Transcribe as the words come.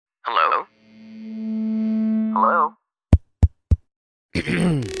Hello? Hello?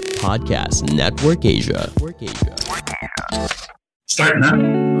 Podcast Network Asia. Start na?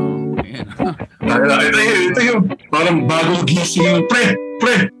 Ito yung parang bagong gising yung pre,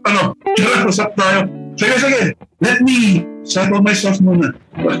 tara, usap tayo. Sige, let me settle myself muna.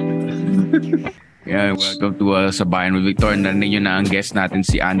 Yeah, welcome to Sa Bayan with Victor. Narinig nyo na ang guest natin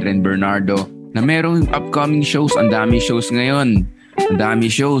si Andren Bernardo na merong upcoming shows. Ang dami shows ngayon. Ang dami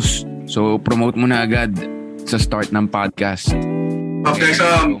shows. So, promote mo na agad sa start ng podcast. Okay, so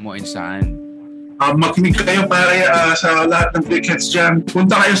mo and saan? makinig kayo para sa lahat ng crickets dyan.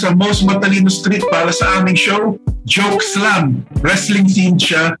 Punta kayo sa Most Matalino Street para sa aming show, Jokeslam. Wrestling themed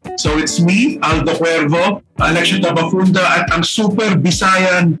siya. So it's me, Aldo Cuervo, Alexio Tabafunda, at ang super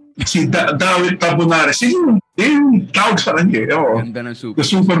Bisayan, si Dawit Tabonares. Yung tawag sa kanya. Ganda ng super. The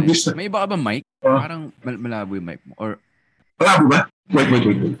super Bisayan. May iba ka ba mic? Parang malabo yung mic mo. Or malabo ba? Wait.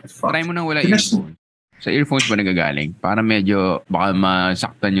 try mo nang wala earphone. Sa earphones ba nagagaling? Para medyo baka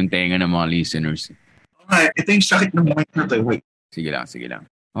masaktan yung tenga ng mga listeners. Okay, ito yung sakit ng mic na to. Wait. Sige lang.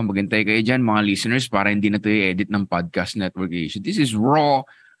 Maghintay kayo dyan mga listeners para hindi na ito i-edit ng Podcast Network Asia. This is raw,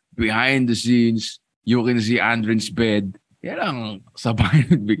 behind the scenes. You can see Andren's bed. Yan ang Sa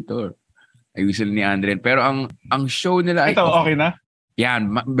Bayan with Victor. Ayusin ni Andren. Pero ang show nila ay... Ito, okay na?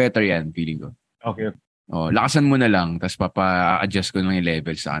 Yan, better yan, feeling ko. Okay. Lakasan mo na lang, tapos papa-adjust ko lang yung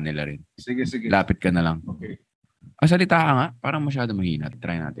level sa kanila rin. Sige. Lapit ka na lang. Okay. Salita ka nga, parang masyado mahina.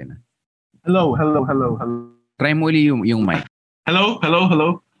 Try natin. Hello. Try mo uli yung mic. Hello.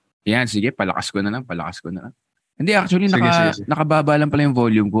 Yan, sige, palakas ko na lang. Hindi, actually, Sige. nakababa lang pala yung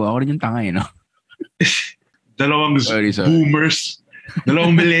volume ko. Ako rin yung tanga no? Dalawang Sorry. boomers.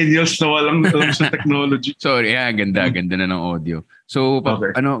 Dalawang millennials na walang alam sa technology. Sorry, ganda na ng audio. So,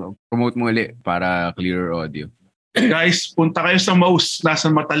 Okay. promote mo ulit para clearer audio. Guys, punta kayo sa Mouse.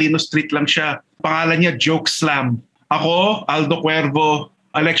 Nasa Matalino Street lang siya. Pangalan niya Jokeslam. Ako, Aldo Cuervo,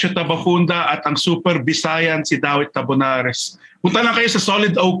 Alexio Tabafunda, at ang super Bisayan, si Dawit Tabonares. Punta lang kayo sa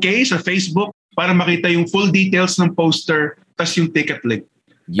Solid OK sa Facebook para makita yung full details ng poster tas yung ticket link.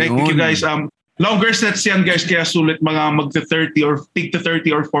 Thank you guys. Longer sets yan guys, kaya sulit mga magte-30 or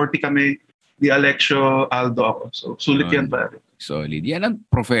tig-30 or 40 kami. Di Alexio, Aldo ako. So sulit yan pare. Solid. Yan ang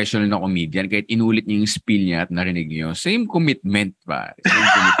professional na comedian. Kahit inulit niyo yung spiel niya at narinig niyo, same commitment pa.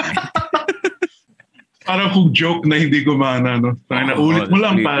 Parang kung joke na hindi gumana, no? Ulit mo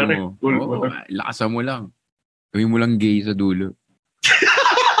lang, pare. Ulit mo lang. Lakasan mo lang. Gawin mo lang gay sa dulo.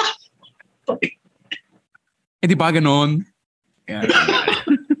 Di ba ganon? Yan.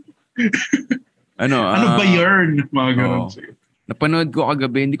 Ano ba yarn? Mga ganon. Napanood ko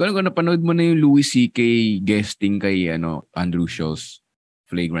kagabi. Hindi ko alam kung napanood mo na yung Louis C.K. guesting kay Andrew Schultz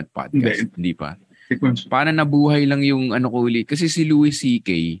Flagrant Podcast. Hindi pa. Paano nabuhay lang yung ko ulit. Kasi si Louis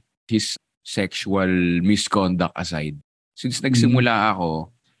C.K. his sexual misconduct aside. Since nagsimula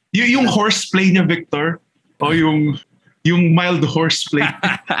ako. Yung horseplay niya, Victor? O yung mild horseplay?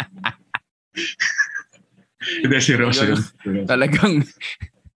 Hindi, seryoso. Talagang...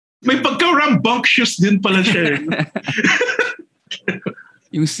 May pagka-rambunctious din pala siya.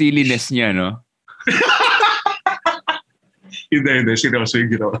 Yung silliness niya, no? Hindi. Seryoso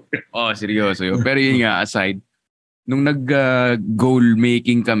yung ginawa. Seryoso yun. Pero yun nga, aside, nung nag-goal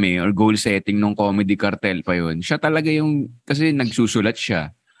making kami or goal setting nung Comedy Cartel pa yun, siya talaga yung, kasi nagsusulat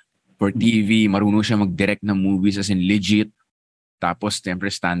siya for TV, marunong siya mag-direct ng movies as in legit. Tapos, siyempre,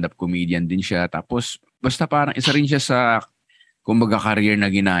 stand-up comedian din siya. Tapos, basta parang isa rin siya sa kumbaga career na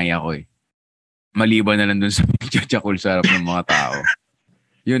ginaya ko eh. Maliban na lang dun sa pagtsatsyakul sa harap ng mga tao.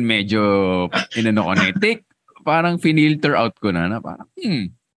 Yun, medyo inano ko na parang finilter out ko na parang,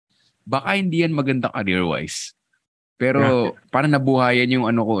 baka hindi yan maganda career-wise. Pero parang nabuhayan yung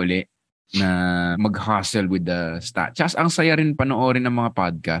ko uli na mag-hustle with the stats. Tsaka ang saya rin panoorin ng mga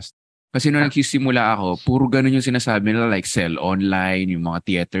podcast. Kasi nung nagsisimula ako, puro ganun yung sinasabi nila like sell online, yung mga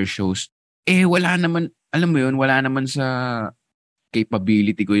theater shows. Wala naman, alam mo yun, wala naman sa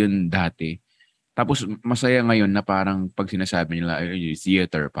capability ko yun dati. Tapos masaya ngayon na parang pag sinasabi nila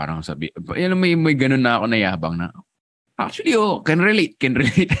theater, parang sabi, may ganun na ako na yabang na. Actually, can relate.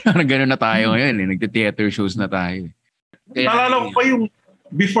 Ganun na tayo ngayon. Nagte-theater shows na tayo. Nalala ko pa yung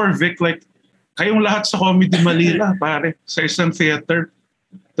before Vic, like, kayong lahat sa Comedy Manila, pare, sa isang theater.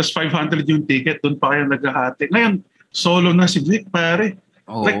 Tapos 500 yung ticket, doon pa kayo naghahati. Ngayon, solo na si Vic, pare.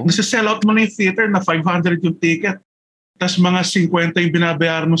 Like, nasa-sell out mo na yung theater na 500 yung ticket. Tapos mga 50 yung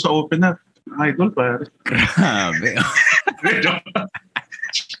binabayaran mo sa opener. Idol, pare. Grabe.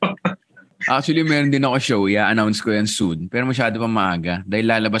 Actually, meron din ako show. I-announce ko yan soon. Pero masyado pa maaga. Dahil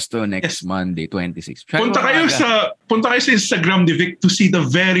lalabas to next Monday, 26. Punta kayo sa Instagram ni Vic to see the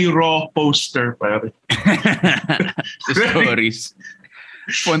very raw poster, pare. The stories.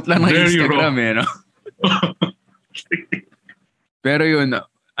 Font lang ng Instagram no? Pero yun,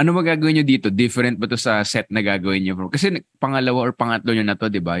 ano magagawin nyo dito? Different ba to sa set na gagawin nyo? Kasi pangalawa or pangatlo nyo na to,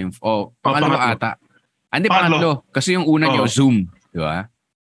 di ba? Pangalawa ata. Hindi, pangatlo. Kasi yung una nyo, Zoom. Di ba?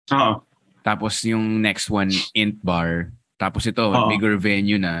 Oo. Tapos yung next one, Int Bar. Tapos ito, bigger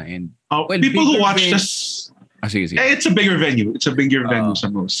venue na. And people who watched us... sige. It's a bigger venue. It's a bigger venue sa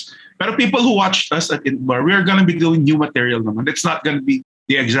most. Pero people who watched us at Int Bar, we are gonna be doing new material naman. It's not gonna be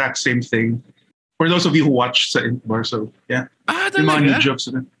the exact same thing. For those of you who watched sa Int Bar, so yeah. Talaga? Yung mga new jokes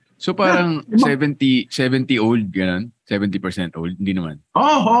na. So parang 70 old, gano'n? 70% old? Hindi naman.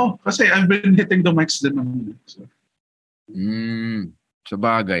 Kasi I've been hitting the mics din naman. So. Sa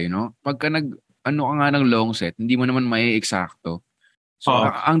bagay, no? Pagka ano ka nga ng long set, hindi mo naman may eksakto. So,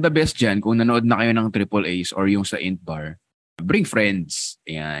 ang the best dyan, kung nanood na kayo ng Triple A's or yung sa Int Bar, bring friends.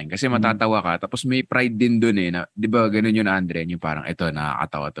 Ayan. Kasi matatawa ka. Tapos may pride din dun na, di ba, ganun yun, Andren, yung parang, ito,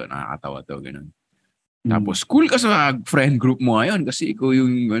 nakakatawa to, ganun. Tapos, cool ka sa friend group mo ngayon kasi ikaw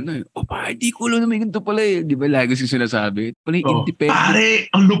yung, di cool na may ganito pala eh. Di ba, lagi siya sinasabi. Pala yung independent. Pare,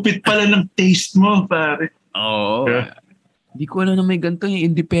 ang lupit pala ng taste mo, pare. Oo. Di ko alam na may ganito yung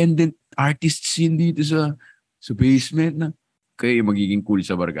independent artists yun dito sa basement na kayo magiging cool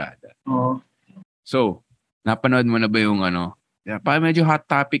sa barkada. So, napanood mo na ba yung medyo hot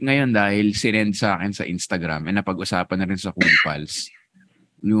topic ngayon dahil sinend sa akin sa Instagram and napag-usapan na rin sa Cool Pals.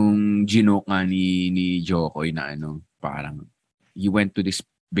 Yung ginoke nga ni Jokoy na parang he went to this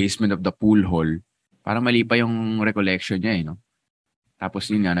basement of the pool hall. Parang mali pa yung recollection niya no? Tapos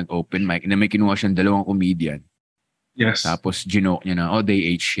yun nga, nag-open mic na may kinuha siyang 2 comedian. Yes. Tapos ginoke niya na,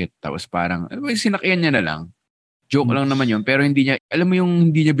 they ate shit. Tapos parang, sinakyan niya na lang. Joke lang naman yun. Pero hindi niya, alam mo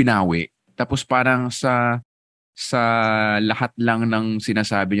yung hindi niya binawi. Tapos parang sa lahat lang ng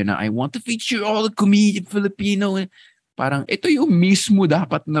sinasabi niya na, I want to feature all the comedian Filipino. Parang, ito yung mismo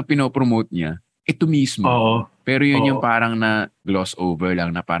dapat na pinopromote niya. Ito mismo. Pero yun yung parang na gloss over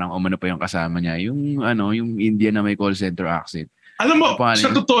lang na parang umano pa yung kasama niya. Yung Indian na may call center accent. Alam mo,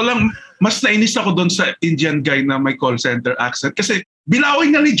 sa totoo lang, mas nainis ako doon sa Indian guy na may call center accent. Kasi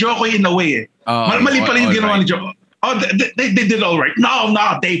binawin nga ni Jokoy in a way mali pala yung ginawa ni Jokoy. They did all right. No,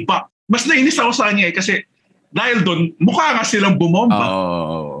 they but. Mas nainis ako sa kanya kasi dahil doon, mukha nga silang bumomba.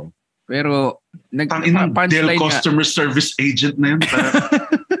 Pero, Dell customer service agent na yun.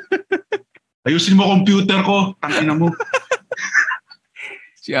 Ayusin mo computer ko. Tangina mo.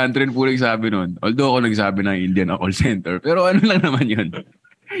 Si Andren po nagsabi nun. Although ako nagsabi ng Indian call center. Pero lang naman yun.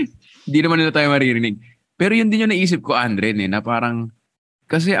 Hindi naman nila tayo maririnig. Pero yun din yung naisip ko, Andren, na parang,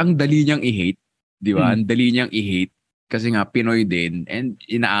 kasi ang dali niyang i-hate. Di ba? Ang dali niyang i-hate. Kasi nga, Pinoy din. And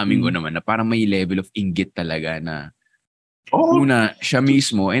inaamin ko naman na parang may level of inggit talaga na una, siya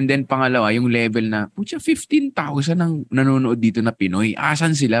mismo. And then pangalawa, yung level na, 15,000 ang nanonood dito na Pinoy.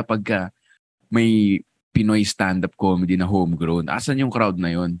 Asan sila pagka may Pinoy stand-up comedy na homegrown? Asan yung crowd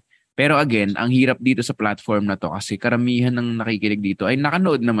na yun? Pero again, ang hirap dito sa platform na to kasi karamihan ng nakikinig dito ay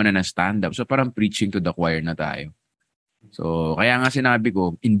nakanood naman na ng stand-up. So parang preaching to the choir na tayo. So kaya nga sinabi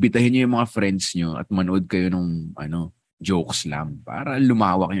ko, imbitahin niyo yung mga friends niyo at manood kayo ng Jokeslam para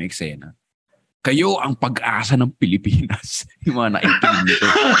lumawak yung eksena. Kayo ang pag-asa ng Pilipinas. Yung mga naikinig nito.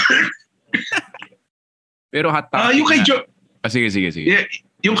 Pero hot topic yung kay sige. Yeah,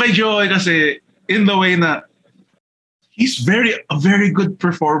 yung kay Joy kasi in the way na he's a very good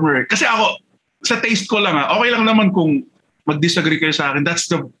performer. Kasi ako, sa taste ko lang okay lang naman kung mag-disagree kayo sa akin. That's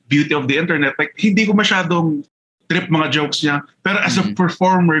the beauty of the internet. Like, hindi ko masyadong trip mga jokes niya. Pero as a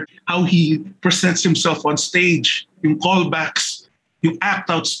performer, how he presents himself on stage, yung callbacks, yung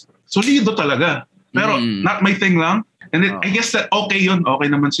act-outs, solido talaga. Pero not my thing lang. And then, I guess that okay yun. Okay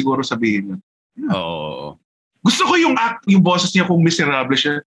naman siguro sabihin yun. Oo. Gusto ko yung boses niya kung miserable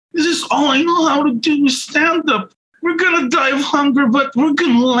siya. This is all I know how to do is stand-up. We're gonna die of hunger, but we're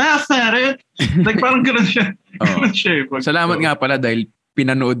gonna laugh at it. Like, parang ganun siya. Ganun siya. Salamat nga pala dahil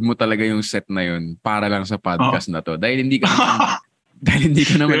pinanood mo talaga yung set na yun para lang sa podcast na to. Dahil hindi ka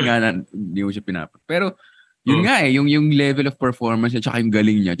naman hindi mo siya pinapag. Pero, yun nga yung level of performance niya, tsaka yung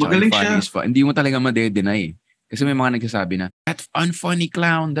galing niya, tsaka yung funny is fun. Hindi mo talaga ma-deny. Kasi may mga nagsasabi na, that unfunny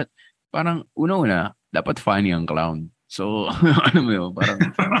clown, that parang, una, dapat funny ang clown. So, ano mo yun, parang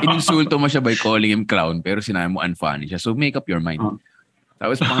ininsulto mo siya by calling him clown, pero sinabi mo unfunny siya. So, make up your mind.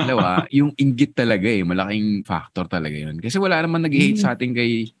 Tapos pangalawa, yung inggit talaga malaking factor talaga yun. Kasi wala naman nag-hate sa atin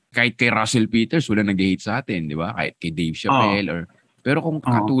kahit kay Russell Peters, wala nag-hate sa atin, di ba? Kahit kay Dave Chappelle pero kung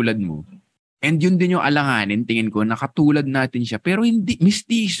katulad mo, And yun din yung alanganin, tingin ko, nakatulad natin siya. Pero hindi,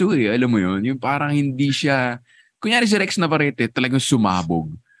 mistiso eh. Alam mo yun? Yung parang hindi siya, kunyari si Rex Navarrete, talagang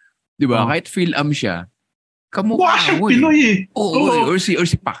sumabog. Di ba? Kahit Phil-Am siya, kamukha siyang mo Pinoy eh. Oo. Or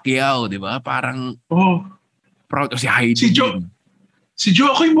si Pacquiao, di ba? Parang proud. O si Heidi. Si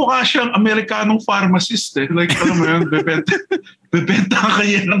Jokoy mukha siyang Amerikanong pharmacist eh. Like, alam mo yun, bebenta ka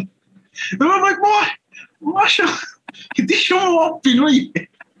kanya ng... Diba, like, mukha siyang... Hindi siya mukha Pinoy eh.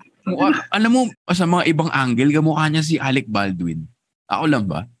 Alam mo, sa mga ibang angle, kamukha niya si Alec Baldwin. Ako lang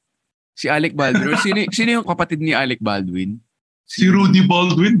ba? Si Alec Baldwin. Or sino yung kapatid ni Alec Baldwin? Si Rudy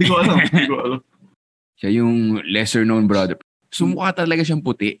Baldwin? Di ko alam. Siya yung lesser known brother. So mukha talaga siyang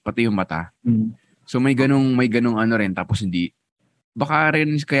puti, pati yung mata. So may ganong ano rin, tapos hindi. Baka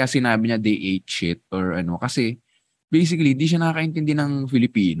rin kaya sinabi niya they ate shit or ano. Kasi basically, di siya nakakaintindi ng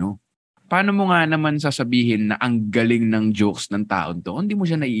Filipino. Paano mo nga naman sasabihin na ang galing ng jokes ng taon to, hindi mo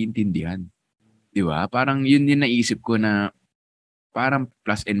siya naiintindihan? Di ba? Parang yun yung naisip ko na parang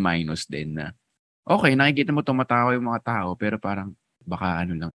plus and minus din na okay, nakikita mo tumatawa yung mga tao pero parang baka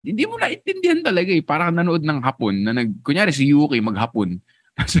ano lang. Hindi mo naiintindihan talaga eh. Parang nanood ng hapon na kunyari si Yuki maghapon.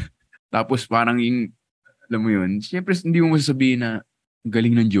 Tapos parang yung, alam mo yun, siyempre hindi mo masasabihin na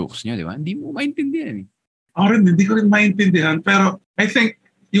galing ng jokes niya, di ba? Hindi mo maintindihan eh. Hindi ko rin maintindihan pero I think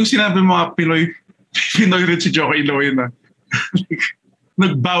yung sinabi mga Pinoy rin si Jokoy Iloy na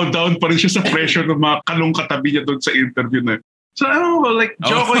nag-bow down pa rin siya sa pressure ng mga kalong katabi niya doon sa interview na. So, like,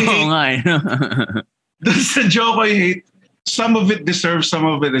 Jokoy hate. Doon sa Jokoy hate, some of it deserves, some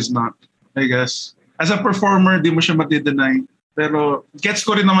of it is not, I guess. As a performer, di mo siya mati-deny. Pero, gets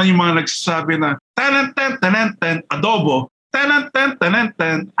ko rin naman yung mga nagsasabi na, tanan-tan, adobo, tanan-tan,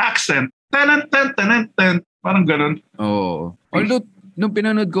 accent, tanan-tan, parang ganun. Oo. Although, nung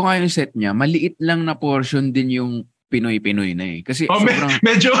pinanood ko nga yung set niya, maliit lang na portion din yung Pinoy-Pinoy na eh. Kasi sobrang...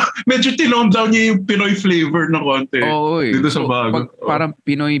 medyo tinone down niya yung Pinoy flavor na konti. Oo eh. Dito sa bago. Parang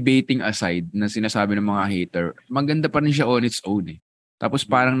Pinoy baiting aside na sinasabi ng mga hater, maganda pa rin siya on its own eh. Tapos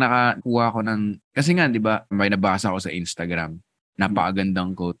parang nakakuha ko ng... Kasi nga, di ba, may nabasa ko sa Instagram,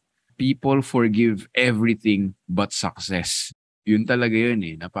 napakagandang quote, people forgive everything but success. Yun talaga yun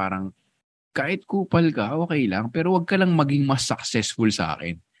eh, na parang kahit kupal ka, okay lang, pero wag ka lang maging mas successful sa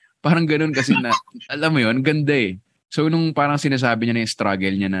akin. Parang ganun kasi na, alam mo yun, ganda eh. So nung parang sinasabi niya na yung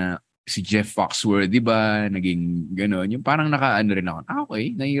struggle niya na si Jeff Foxworthy, di ba, naging ganun, yung parang nakaano rin ako,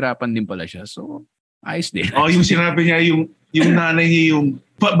 okay, nahihirapan din pala siya. So, ayos din. Yung sinabi niya, yung nanay niya yung,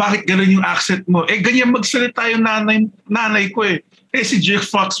 bakit ganun yung accent mo? Ganyan magsalita yung nanay ko eh. Si Jeff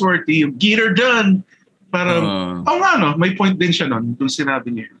Foxworthy, yung get her done. Parang, may point din siya nun, kung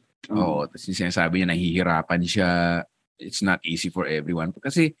sinabi niya. Oo, tapos yung sinasabi niya, nahihirapan siya. It's not easy for everyone.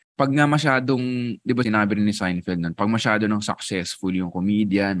 Kasi pag nga masyadong, di ba sinabi rin ni Seinfeld nun, pag masyado ng successful yung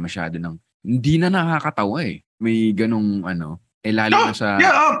comedian, masyado ng, hindi na nakakatawa eh. May ganong lalo na sa...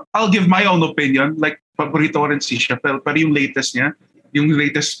 Yeah, I'll give my own opinion. Like, paborito ko rin si Chappelle, pero yung latest niya, yung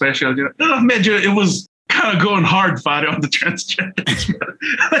latest special niya, medyo, it was kind of going hard pare on the transgenders.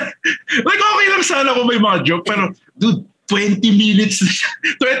 Like, okay lang sana kung may mga joke, pero dude, 20 minutes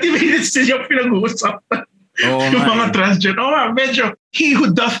siya pinag-uusapan. Yung mga transgender. Medyo he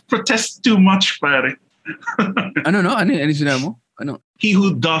who doth protest too much, pare. Ano sinabi mo? He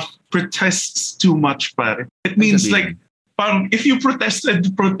who doth protests too much, pare. It means like, parang if you protest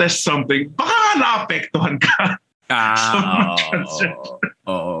something, baka naapektuhan ka.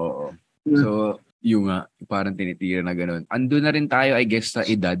 Oo. So, yung parang tinitira na ganun. Ando na rin tayo, I guess, sa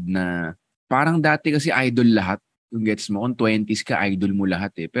edad na parang dati kasi idol lahat. Yung gets mo, kung 20s ka, idol mo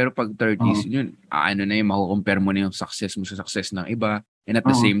lahat eh. Pero pag 30s, yun, na yun, makukompare mo na yung success mo sa success ng iba. And at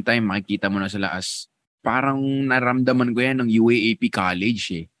the same time, makikita mo na sila as, parang naramdaman ko yan ng UAAP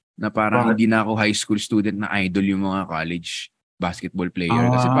college eh. Na parang hindi na ako high school student na idol yung mga college basketball player.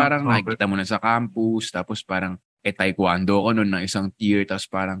 Kasi parang nakikita mo na sa campus, tapos parang, taekwondo ko nun ng isang tier,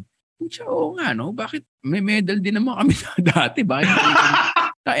 tapos parang, oo nga, no? Bakit may medal din naman kami dati? Bakit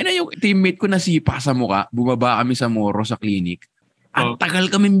kaya na yung teammate ko nasipa sa mukha, bumaba kami sa Moro sa clinic. Ang tagal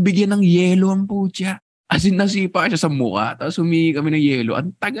kami bigyan ng yelo ang putya. As in, nasipa siya sa mukha, tapos humingi kami ng yelo.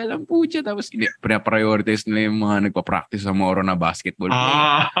 Ang tagal ang putya. Tapos prioritize nila yung mga nagpa-practice sa Moro na basketball.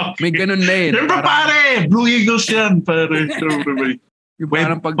 Okay. May ganun na yun. Siyempre pare, Blue Eagles yan, pare.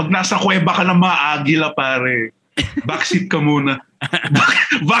 Pag nasa kuweba ka ng mga agila, pare, backseat ka muna.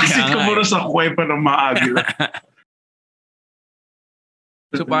 Backseat ka muna sa kuweba ng mga agila.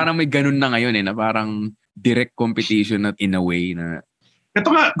 So parang may ganun na ngayon na parang direct competition na in a way na... Ito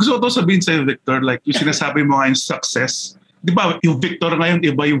nga, gusto ko sabihin sa'yo, Victor, like yung sinasabi mo nga yung success. Di ba, yung Victor ngayon,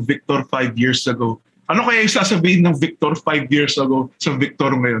 iba yung Victor 5 years ago. Ano kaya yung sasabihin ng Victor 5 years ago sa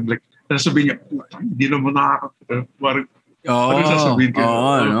Victor ngayon? Like, sabihin niya, hindi naman nakakapit. Parang, Oo, sasabihin ko?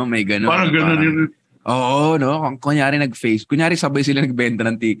 no, may ganun. Parang ganun yun. Oo, no, kunyari sabay sila nagbenta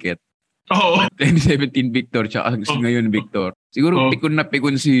ng ticket. Oo. 2017 Victor, tsaka ngayon Victor. Siguro pikon na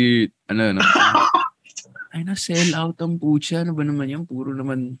pikon si, no. Ay, na-sell out ang putya. Ano ba naman yan? Puro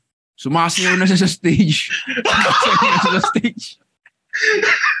naman, sumasayaw na siya sa stage.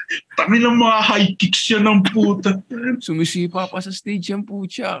 Tami ng mga high kicks yan ng puta. Sumisipa pa sa stage yung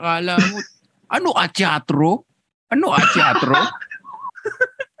putya. Akala mo, ano teatro?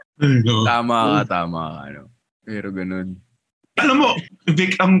 Tama ka. No? Pero ganun. Alam mo,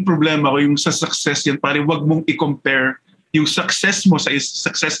 Vic, ang problema ko yung sa success yan, pare, wag mong i-compare yung success mo sa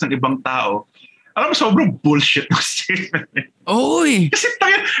success ng ibang tao. Alam mo, sobrang bullshit ng statement. Oy! Kasi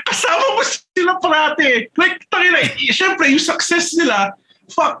kasama mo sila parate. Like, syempre, yung success nila,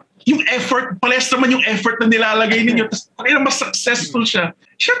 fuck, yung effort, pares naman yung effort na nilalagay ninyo, tapos mas successful siya.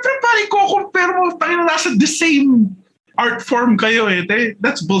 Syempre, pare, compare mo, nasa the same art form kayo eh.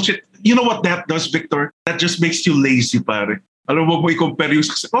 That's bullshit. You know what that does, Victor? That just makes you lazy, pare. Alam mo, i-compare yung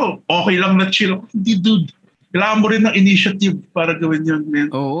success. Oh, okay lang na chill. Hindi, dude. Kailangan mo rin ng initiative para gawin yun,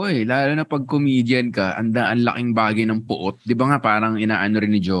 man. Oo, lalo na pag comedian ka, ang laking bagay ng puot. Di ba nga parang inaano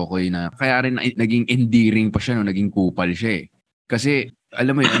rin ni Jokoy na kaya rin naging endearing pa siya, no? Naging kupal siya eh. Kasi,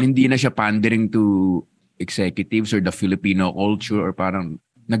 alam mo yun, hindi na siya pandering to executives or the Filipino culture or parang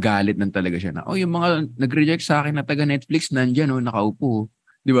nagalit ng talaga siya na, yung mga nag-reject sa akin na taga Netflix, nandyan, nakaupo.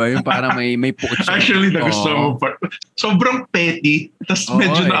 Di ba? Yung parang may puot siya. Actually, nagusto mo part. Sobrang petty, tapos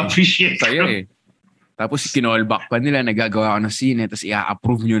medyo na-appreciate ko. Sa'yo eh. Tapos kinallback pa nila, nagagawa ko ng scene, tapos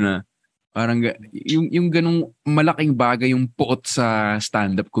i-approve nyo na. Parang yung ganung malaking bagay yung puot sa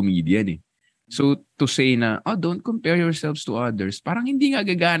stand-up comedian eh. So to say na, don't compare yourselves to others, parang hindi nga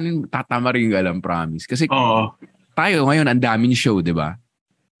gaganin, tatama rin yung alam, promise. Kasi tayo ngayon, ang daming show, di ba?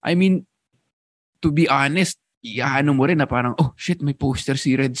 I mean, to be honest, iaano mo rin na parang, shit, may poster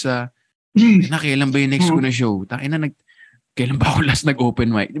si Red sa, kailan ba yung next ko na show? Kailan ba ako last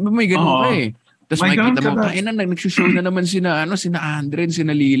nag-open mic? Di ba may ganun ka eh. Tapos makikita mo, nag-show na naman sina Andren,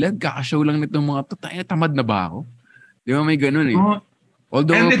 sina Leland, kakashow lang nitong mga to, tamad na ba ako? Di ba may ganun eh.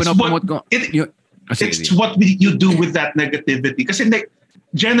 Although, pinapromote ko, it's what you do with that negativity. Kasi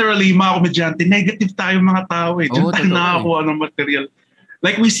generally, mga komedyante, negative tayo mga tao eh. Diyan tayo nakakuha ng material.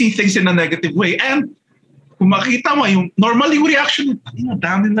 Like, we see things in a negative way. And, kung makita mo, yung normal yung reaction,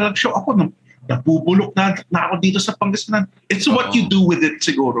 dami na lang show. Ako, nabubulok na ako dito sa Pangasinan. It's what you do with it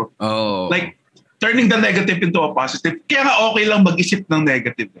siguro. Like, turning the negative into a positive. Kaya nga okay lang mag-isip ng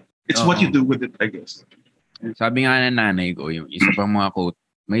negative. It's what you do with it, I guess. Sabi nga ng nanay ko, yung isa pang mga quote,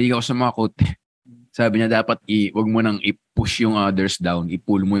 mahilig ako sa mga quote. Sabi niya, dapat wag mo nang i-push yung others down.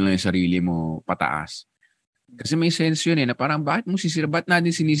 I-pull mo lang yung sarili mo pataas. Kasi may sense yun na parang bakit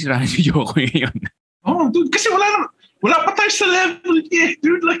natin sinisirahan si Joko ngayon? Dude, kasi wala pa tayo sa level niya,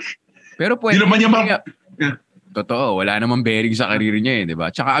 dude. Like, pero pwede naman niya Totoo, wala namang bearing sa karir niya di ba?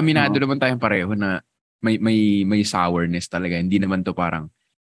 Tsaka aminado naman tayong pareho na may sourness talaga. Hindi naman to parang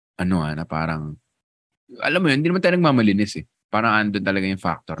na parang alam mo yun, hindi naman tayo nagmamalinis eh. Parang andun talaga yung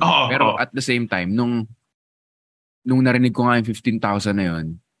factor. Pero at the same time, nung narinig ko nga yung 15,000 na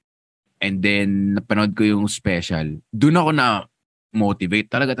yun, and then napanood ko yung special, dun ako na motivate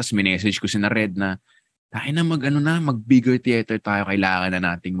talaga. Tapos minessage ko si na Red na tayo na mag-bigger theater tayo. Kailangan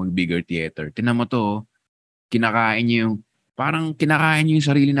na nating mag-bigger theater. Tinan mo to, kinakain niya yung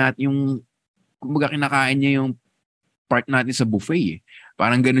sarili natin, kumbaga kinakain niya yung part natin sa buffet eh.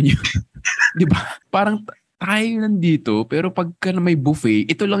 Parang ganun yung, di ba? Parang tayo nandito, pero pagka may buffet,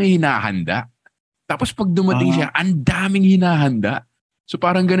 ito lang yung hinahanda. Tapos pag dumating siya, ang daming hinahanda. So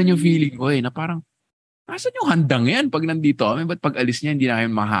parang ganun yung feeling ko na parang, asan yung handang yan pag nandito kami? Ba't pag alis niya, hindi na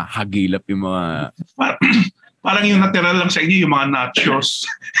kayo mahagilap yung mga... Parang yung natira lang sa inyo, yung mga nachos.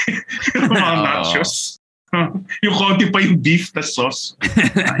 Yung mga nachos. Yung konti pa yung beef na sauce.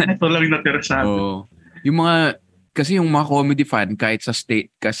 Ito lang yung natira sa atin. Yung mga... Kasi yung mga comedy fan, kahit sa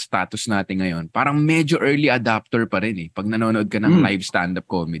status natin ngayon, parang medyo early adopter pa rin eh. Pag nanonood ka ng live stand-up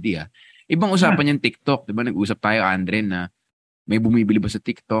comedy Ibang usapan yung TikTok. Diba nag-usap tayo, Andren, na may bumibili ba sa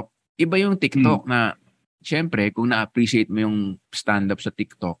TikTok? Iba yung TikTok na, syempre, kung na-appreciate mo yung stand-up sa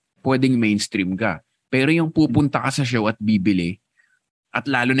TikTok, pwedeng mainstream ka. Pero yung pupunta ka sa show at bibili, at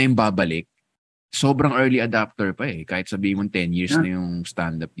lalo na yung babalik, sobrang early adopter pa eh. Kahit sabihin mo 10 years na yung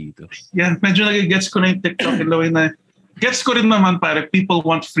stand-up dito. Yeah, medyo nag-gets ko na yung TikTok in the way na gets ko rin naman para people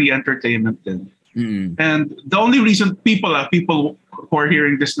want free entertainment din. Mm-hmm. And the only reason people who are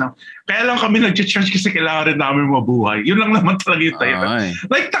hearing this now. Kaya lang kami nag-charge kasi kailangan rin namin mabuhay. Yun lang naman talaga yung tayo.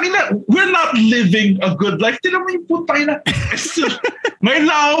 Like, takina, we're not living a good life. Tinan mo yung puta na. Ngayon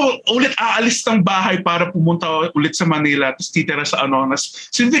lang ako ulit aalis ng bahay para pumunta ulit sa Manila tapos titira sa Anonas.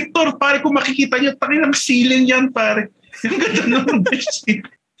 Si Victor, pare, kung makikita niyo, takinang ceiling yan, pare. Yung ganda naman.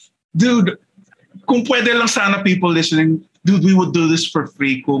 Dude, kung pwede lang sana people listening, dude, we would do this for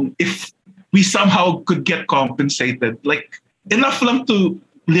free if we somehow could get compensated. Like, enough lang to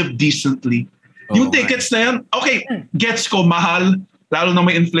live decently. Yung tickets na yan, okay, gets ko, mahal, lalo na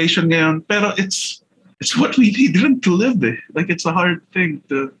may inflation ngayon, pero it's what we need to live eh. Like, it's a hard thing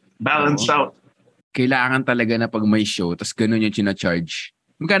to balance out. Kailangan talaga na pag may show, tas ganun yung china-charge.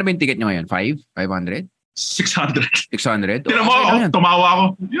 Magkano ba yung ticket nyo ngayon? 500? 600. 600? Tinan mo ako, tumawa ako.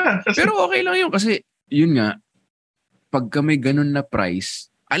 Yeah, pero okay lang yun kasi, yun nga, pagka may ganun na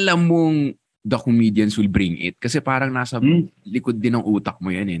price, alam mong the comedians will bring it. Kasi parang nasa likod din ng utak mo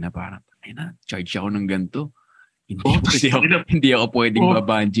yan eh, na parang, ay na, charge ako ng ganito. Hindi ako pwedeng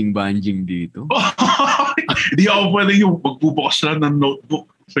babanjing-banjing dito. Hindi ako pwedeng yung magbubukas lang ng notebook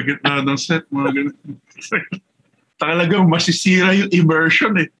sa gitna ng set, mga ganun. Talagang masisira yung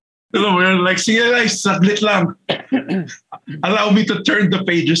immersion eh. Alam mo yun, like, sige guys, saglit lang. Allow me to turn the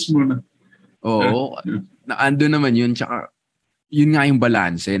pages muna. Oo, naando naman yun, tsaka yun nga yung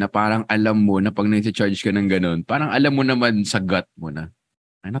balance na parang alam mo na pag nag-charge ka ng ganun, parang alam mo naman sa gut mo na,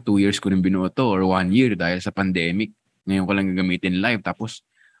 ay na 2 years ko rin binuo to or 1 year dahil sa pandemic. Ngayon ko lang gagamitin live. Tapos,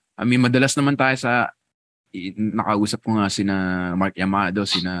 madalas naman tayo nakausap ko nga sina Mark Yamado,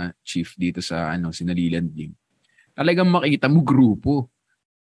 sina Chief dito sa sina Leland Lim. Talagang makikita mo grupo.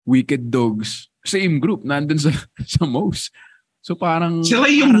 Wicked Dogs. Same group. Nandun sa most. So parang... Sila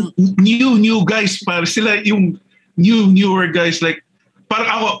yung new guys, pare. Sila yung newer guys, like, parang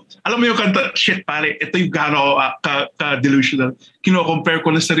ako, alam mo yung kanta, shit pare, ito yung gano'n ka-delusional. Kino-compare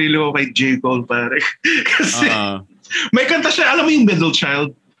ko na sarili ko kay J. Cole, pare. Kasi, may kanta siya, alam mo yung Middle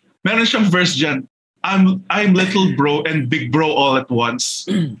Child? Meron siyang verse dyan, I'm little bro and big bro all at once.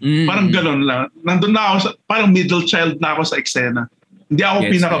 Parang gano'n lang. Nandun na ako, parang middle child na ako sa eksena. Hindi ako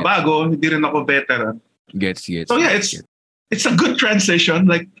pinakabago, hindi rin ako veteran. Gets. So yeah, it's a good transition.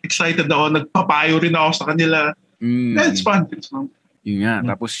 Like, excited ako, nagpapayo rin ako sa kanila. Yeah, it's fun. Yun nga.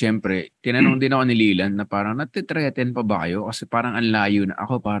 Tapos syempre, tinanong din ako ni Leland na parang natitreaten pa ba kayo? Kasi parang ang layo na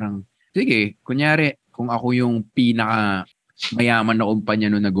ako. Parang, sige, kunyari, kung ako yung pinaka mayaman na kumpanya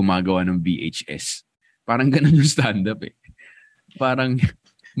nun na gumagawa ng VHS. Parang ganun yung stand-up eh. Parang,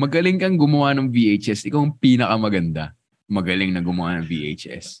 magaling kang gumawa ng VHS. Ikaw ang pinakamaganda. Magaling na gumawa ng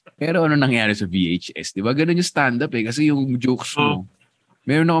VHS. Pero ano nangyari sa VHS? Di ba? Ganun yung stand-up eh. Kasi yung jokes mo,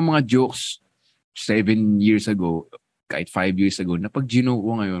 meron ako mga jokes 7 years ago, kahit 5 years ago, na pag ginuo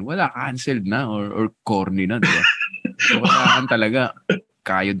ko ngayon, wala, canceled na or corny na, diba? So, wala kang talaga.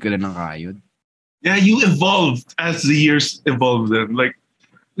 Kayod ka lang ng kayod. Yeah, you evolved as the years evolved then. Like,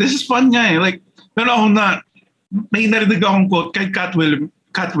 this is fun nga eh. Like, pero ako may narinig akong quote kay Cat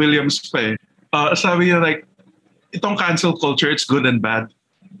Williams pa eh. Sabi niya like, itong cancel culture, it's good and bad.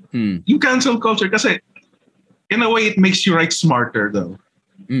 Yung cancel culture, kasi, in a way, it makes you like smarter though.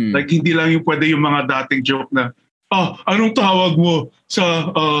 Like, hindi lang yung pwede yung mga dating joke na, anong tawag mo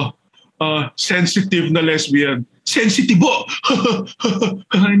sa sensitive na lesbian? Sensitibo!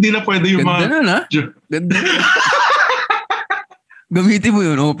 Hindi na pwede yung ganda mga... Ganda na. Ganda na. Gamitin mo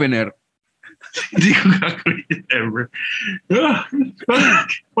yun, opener. Hindi ko gagawin ever.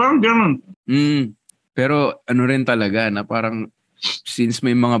 Parang ganun. Pero ano rin talaga na parang since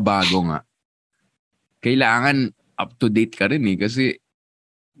may mga bago nga, kailangan up to date ka rin eh. Kasi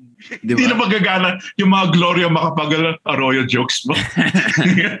diba? Hindi na magagana yung mga Gloria Macapagal Arroyo jokes mo.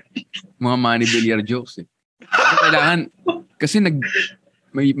 Mga Manny Villar jokes eh. So, kailangan, kasi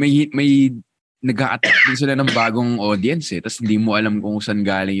may nag-a-attack din sila ng bagong audience eh. Tapos hindi mo alam kung saan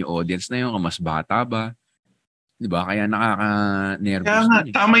galing yung audience na yun, kung mas bata ba. Diba? Kaya nakaka-nervous. Kaya nga,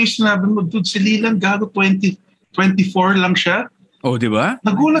 tama yung sinabi mo, dude, si Leland, gago 24 lang siya. Oh, diba?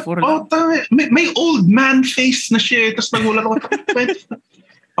 Nagulat. May old man face na siya eh. Tapos nagulat ako,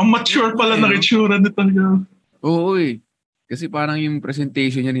 ang mature pala na itsura nito. Oo eh. Kasi parang yung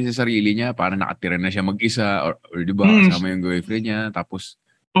presentation niya sa sarili niya, parang nakatira na siya mag-isa or diba, kasama yung girlfriend niya. Tapos,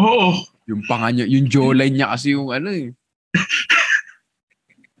 yung panga niya, yung jawline niya kasi yung eh.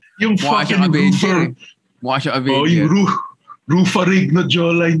 Yung mukha siyang Avenger eh. Mukha siyang Avenger. Yung Rufarig na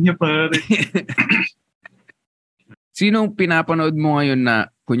jawline niya pare. Sinong pinapanood mo ngayon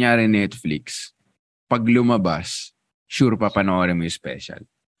na, kunyari Netflix, pag lumabas, sure pa panoorin mo yung special?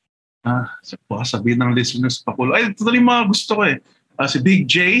 Baka sabihin ng listeners pa ko. Ay, ito yung mga gusto ko eh. Si Big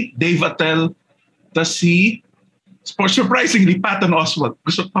J, Dave Attell, tas si Surprisingly, Patton Oswalt.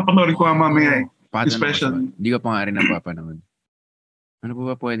 Gusto papanorin ko mamaya eh. Patton Special. Oswalt. Hindi ka pa nga rin napapanood. Ano po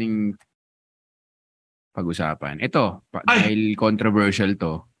ba pwedeng pag-usapan? Ito, dahil controversial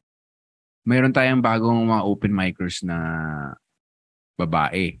to, mayroon tayong bagong mga open micers na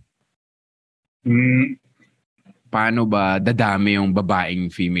babae. Paano ba dadami yung babaeng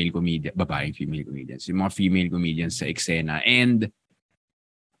female comedians, yung mga female comedians sa eksena, and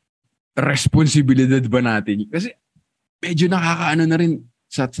responsibilidad ba natin? Kasi medyo nakakaano na rin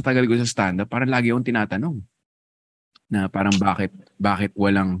sa tagal ko sa stand-up, parang lagi akong tinatanong na parang bakit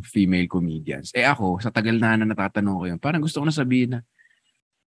walang female comedians. Ako, sa tagal na natatanong ko yun, parang gusto ko na sabihin na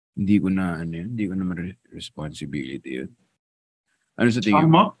hindi ko na responsibility yun. Ano sa tingin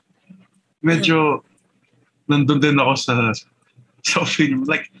mo? Medyo nandun din ako sa opinion.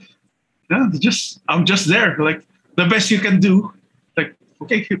 Like, I'm just there. Like, the best you can do, like,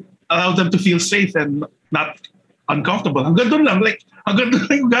 okay, allow them to feel safe and not uncomfortable. Hanggang doon lang. Like, hanggang doon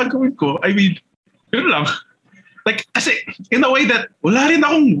lang yung gagawin ko. I mean, yun lang. Like, kasi, in a way that, wala rin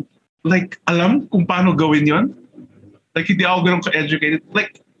akong, like, alam kung paano gawin yon. Like, hindi ako ganun ka-educated.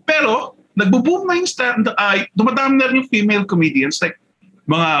 Like, pero, nagbo-boom na yung dumadami na rin yung female comedians. Like,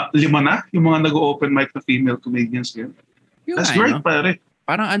 mga 5 na, yung mga nag-open mic na female comedians yun. That's great, pare.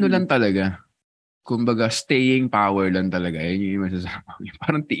 Parang ano lang talaga. Kumbaga, staying power lang talaga. Yun yung masasabi.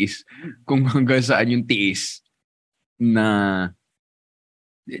 Parang tiis. Kung hanggang saan yung tiis na,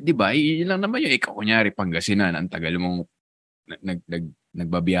 di ba, yun lang naman yung ikaw, kunyari, Pangasinan, ang tagal mong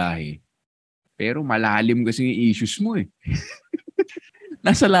nagbabiyahe. Pero malalim kasi yung issues mo eh.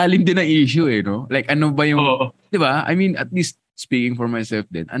 Nasa lalim din ang issue eh, no? Like, ano ba yung, di ba? I mean, at least, speaking for myself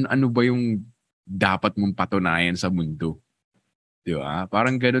din, ano ba yung dapat mong patunayan sa mundo? Di ba?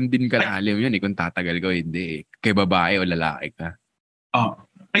 Parang ganun din kalalim yun eh, kung tatagal ko, hindi eh. Kay babae o lalaki ka.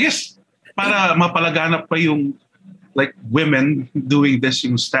 I guess, para mapalaganap pa yung like women doing this,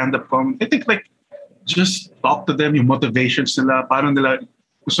 yung stand-up comedy, I think like, just talk to them, yung motivations nila, parang nila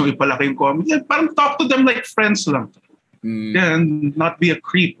gusto ipalaki yung comedy. Yeah, parang talk to them like friends lang. Yeah, and not be a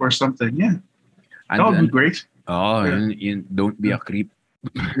creep or something. Yeah. That would be great. Yun, don't be a creep.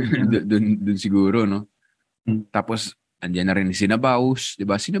 dun siguro, no? Tapos, andyan na rin si Sinabaus, di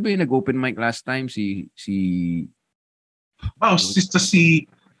ba? Sino ba yung nag-open mic last time? Si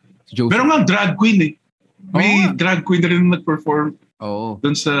Joseph. Pero nga drag queen eh. May drag queen na rin nag-perform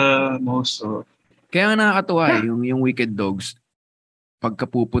dun sa most. Kaya nga nakakatuwa yung Wicked Dogs,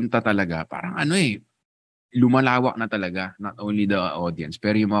 pagkapupunta talaga, parang ano eh, lumalawak na talaga. Not only the audience,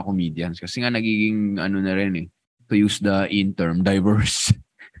 pero yung mga comedians. Kasi nga nagiging ano na rin eh, to use the in-term, diverse.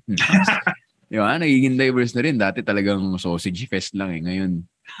 Diba? Nagiging diverse na rin. Dati talagang sausage fest lang eh. Ngayon,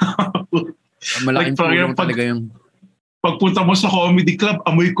 malaking tulong talaga yung... Pagpunta mo sa comedy club,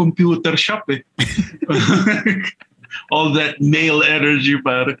 amoy computer shop eh. All that male energy,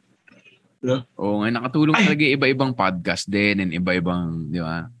 pare. Yeah. Oo nga, nakatulong talaga iba-ibang podcast din and iba-ibang, di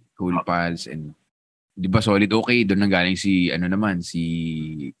ba, Cool Pals and di ba solid okay, doon nang galing si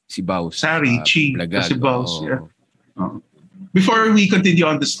Baus. Sari, Chi, si Baus. Yeah. Before we continue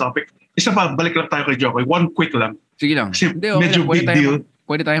on this topic, isa pa, balik lang tayo kay Jokoy. One quick lang. Sige lang. Kasi medyo big deal.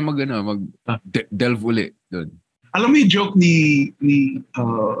 Pwede tayo delve ulit doon. Alam mo yung joke ni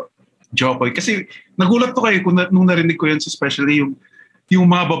Jokoy? Kasi nagulat ko kayo nung narinig ko yan, especially yung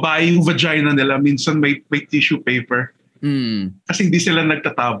mga babae, yung vagina nila, minsan may tissue paper. Kasi hindi sila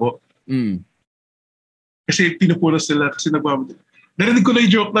nagtatabo. Kasi pinupunas sila kasi nagbabato. Narinig ko na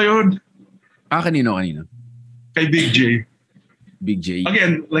yung joke na yun. Kanino? Kay Big J. Big J.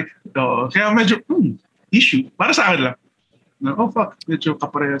 Again, like, kaya medyo, issue. Para sa akin lang. Fuck, medyo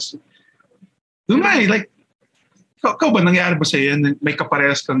kaparehas. Doon na like, ikaw ba, nangyari ba sa'yo yan? May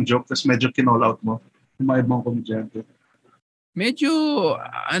kaparehas kang joke, tapos medyo kinall out mo yung mga ibang komedyante? Medyo,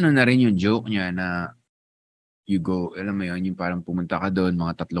 na rin yung joke niya na you go, alam mo yun, yung parang pumunta ka doon,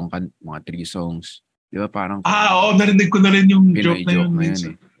 mga 3 songs. Di ba parang... narinig ko na rin yung joke na yun.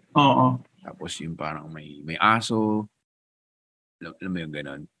 Eh. Oo. Tapos yung parang may aso. Alam mo yung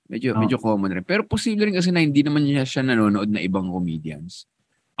ganon. Medyo common rin. Pero posible rin kasi na hindi naman siya nanonood na ibang comedians.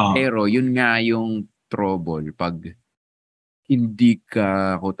 Pero yun nga yung trouble pag hindi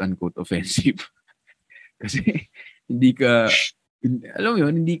ka quote-unquote offensive. Kasi hindi ka, alam mo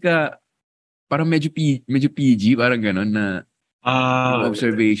yun, hindi ka, parang medyo PG, parang gano'n na yung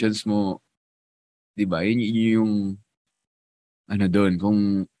observations mo, diba? Yun yung, ano doon,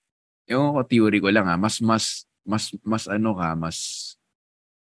 kung, yung theory ko lang mas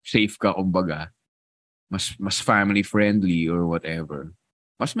safe ka, kumbaga, mas family friendly or whatever.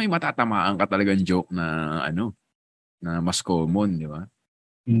 Mas may matatamaan ka talagang joke na na mas common, di ba?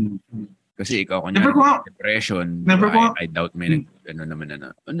 Kasi ikaw, Never kunyari, ko, depression, never diba? ko, I doubt may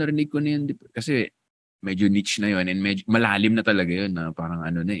narinig ko na yun. Kasi medyo niche na yun and medyo malalim na talaga yun na parang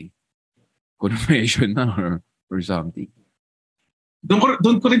confession na or something.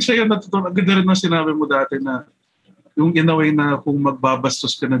 doon ko rin sa'yo natutunan. Ang ganda rin ng sinabi mo dati na yung in a way na kung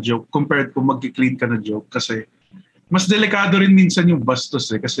magbabastos ka na joke compared kung mag-clean ka na joke kasi mas delikado rin minsan yung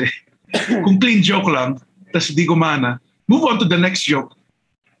bastos kasi kung clean joke lang tas di gumana, move on to the next joke.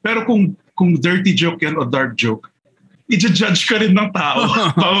 Pero kung dirty joke yan o dark joke, i-judge ka rin ng tao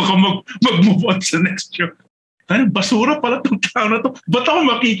bago ka mag-move on sa next joke. Ay, basura pala itong tao na to. Ba't ako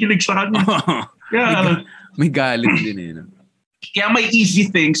makikinig sa kanya? Kaya, may galit din no? Kaya may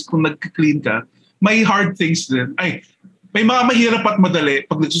easy things kung nag-clean ka. May hard things din. Ay, may mga mahirap at madali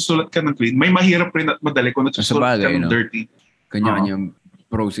pag nagsusulat ka ng clean. May mahirap rin at madali kung nagsusulat ka ng dirty. Kanya-kanyang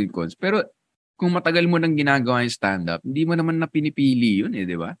pros and cons. Pero kung matagal mo nang ginagawa yung stand-up, hindi mo naman na pinipili yun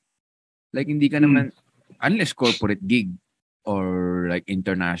di ba? Like hindi ka naman, unless corporate gig or like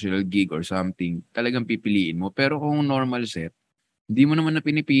international gig or something, talagang pipiliin mo. Pero kung normal set, hindi mo naman na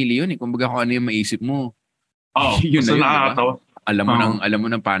pinipili yun Kumbaga kung ano yung maisip mo. Yun na yun, diba? Alam mo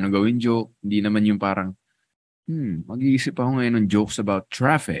nang paano gawin joke. Hindi naman yung parang, mag-iisip ako ngayon ng jokes about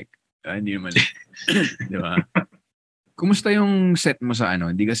traffic. Hindi naman. Di ba? Kumusta yung set mo sa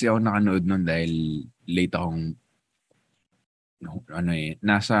Hindi kasi ako nakanood nun dahil late akong,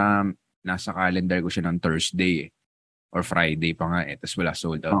 nasa calendar ko siya ng Thursday or Friday pa nga Tapos wala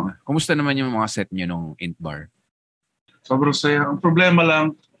sold out na. Kumusta naman yung mga set nyo nung Int Bar? Sobrang saya. Ang problema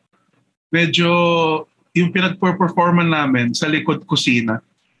lang, medyo yung pinag-performan namin sa likod kusina.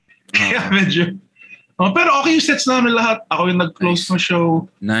 Kaya medyo... pero okay yung sets namin lahat. Ako yung nag-close ng show.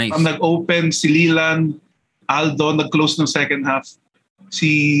 Nice. Nag-open si Lilan, Aldo, nag-close ng second half.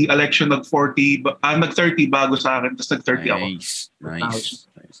 Si Alexio nag-30 bago sa akin. Tapos nag-30 ako. Nice.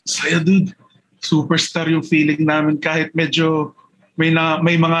 Saya, dude. Superstar yung feeling namin kahit medyo may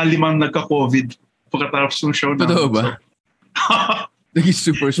mga 5 nagka-COVID pagkatapos ng show namin. Totoo ba? Naging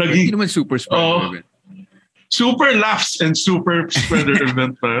super spreader. Hindi naman super spreader. Super laughs and super spreader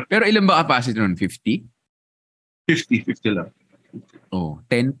event. Pero ilan ba capacity nun? 50? 50 lang.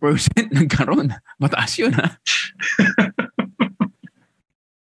 10% nagkaroon. Mataas yun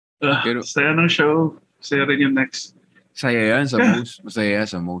Pero saya ng show. Saya rin yung next. Saya yan sa most. Masaya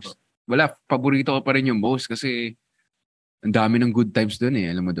sa most. Wala, paborito ko pa rin yung most kasi ang dami ng good times doon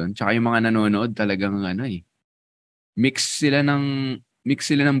alam mo doon. Tsaka yung mga nanonood talagang mix sila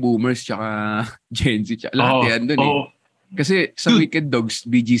ng boomers tsaka Gen Z. Tsaka lahat yan doon Kasi sa Wicked Dogs,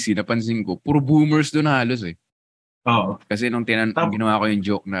 BGC, napansin ko, puro boomers doon halos Kasi nung ginawa ko yung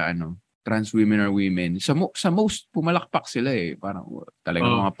joke na trans women are women, sa most, pumalakpak sila Parang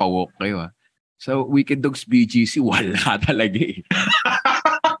talagang mga pawok kayo Sa Wicked Dogs BGC, wala talaga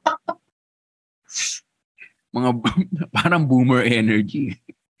Mga parang boomer energy.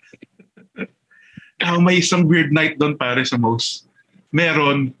 May isang weird night doon pare sa most.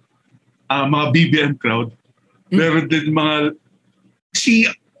 Meron mga BBM crowd. Meron din mga si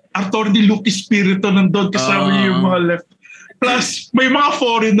Arthur de Luque Espiritu nandun kasama yung mga left. Plus may mga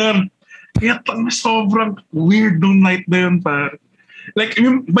foreigner. Kaya sobrang weird nung night na yun pare. Like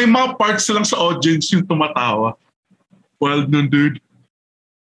may mga parts lang sa audience yung tumatawa. Wild nun dude.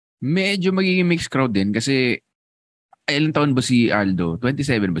 Medyo magiging mixed crowd din kasi ilang taon ba si Aldo?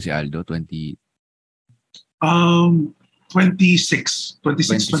 27 ba si Aldo? 26. 27.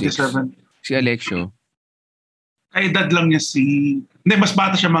 Si Alexio? Ay, edad lang niya Hindi, mas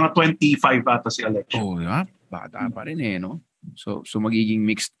bata siya, mga 25 ata si Alexio. Bata pa rin no? So magiging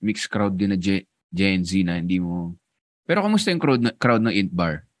mixed crowd din na Gen Z na hindi mo... Pero kamusta yung crowd ng Int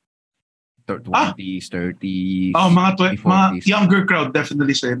Bar? 20s, 30s, mga younger crowd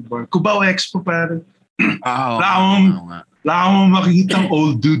definitely sa Int Bar. Cubao Expo pare. Wala akong makikita ang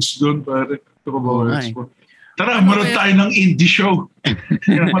old dudes doon pare. Cubao Expo. Tara, manood tayo ng indie show.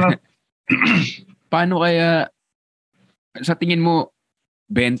 Paano kaya, sa tingin mo,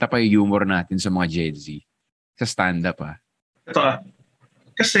 benta pa yung humor natin sa mga Gen Z? Sa stand-up Ito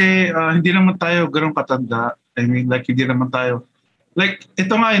kasi hindi naman tayo ganun katanda. I mean, like, hindi naman tayo like,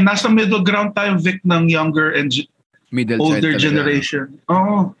 ito nga nasa middle ground tayo, Vic, ng younger and older generation.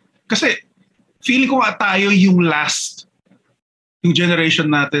 Kasi feeling ko tayo yung last, yung generation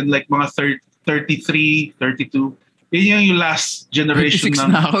natin, like mga 33, 32. Yun yung last generation 36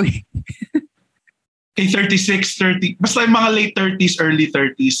 na ako Kay 36, 30. Basta yung mga late 30s, early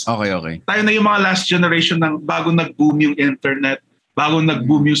 30s. Okay. Tayo na yung mga last generation ng bago nag-boom yung internet, bago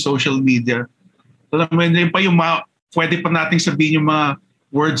nag-boom yung social media. Alam mo, yun pa yung pwede pa nating sabihin yung mga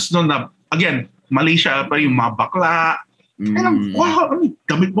words doon na, again, mali siya pa yung mga bakla, Wow,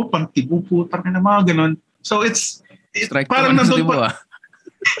 damit mo, pantibo, putang na mga ganon. So it's Strike parang to nandun mo pa.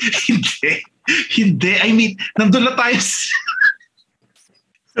 Hindi. I mean, nandun na tayo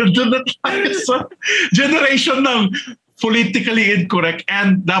sa generation ng politically incorrect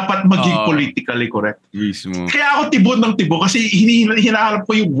and dapat maging politically correct. Mismo. Kaya ako tibo ng tibo kasi hinahanap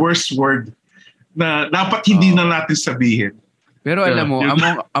ko yung worst word na dapat hindi na natin sabihin. Pero alam mo,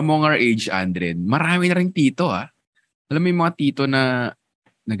 among our age, Andren, marami na rin tito Alam mo yung mga tito na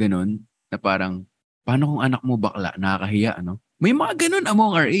ganun, na parang, paano kung anak mo bakla, nakakahiya, ano? May mga ganun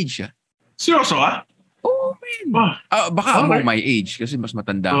among our age, Seryoso, Oo, man. Baka among my age, kasi mas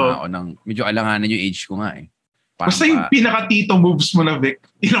matanda nga ako ng, medyo alanganan yung age ko nga Basta yung pinaka-tito moves mo na, Vic,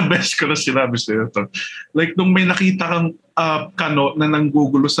 ilang beses ko na sinabi sa'yo ito. Like, nung may nakita kang kano na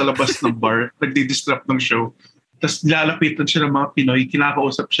nanggugulo sa labas ng bar, nagdi-disrupt ng show, tapos lalapitan siya ng mga Pinoy,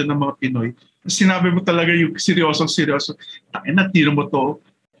 kinakausap siya ng mga Pinoy. Sinabi mo talaga yung seryoso. Tino mo to,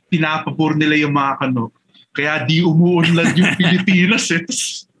 pinapabor nila yung mga kano. Kaya di umuunlad yung Pilipinas.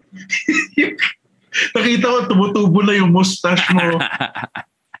 Nakita ko, tumutubo na yung mustache mo.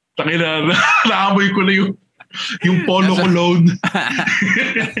 Naamoy ko na yung polo cologne.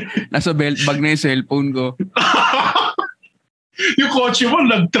 Nasa belt bag na yung cellphone ko. Yung kotse mo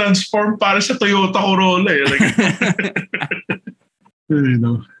nag-transform para sa Toyota Corolla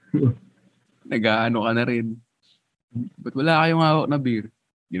Nag-aano ka na rin. Ba't wala kayong hawak na beer?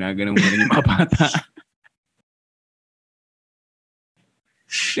 Ginaganon mo rin yung mga bata.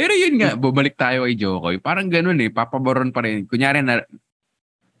 Pero yun nga, bumalik tayo kay Jokoy. Parang ganun papaboron pa rin. Kunyari na,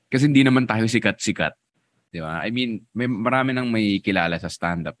 kasi hindi naman tayo sikat-sikat. Di ba? I mean, marami nang may kilala sa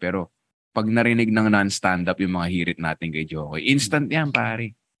stand-up. Pero pag narinig ng non-stand-up yung mga hirit natin kay Jokoy, instant yan,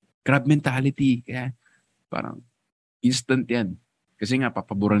 pare. Crab mentality. Kaya parang instant yan. Kasi nga,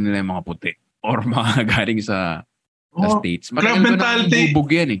 papaboran nila yung mga puti. Or mga galing sa States. Crab mentality. Bubog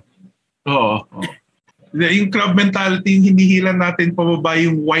yan Oo. Yung crab mentality, hinihilan natin pababa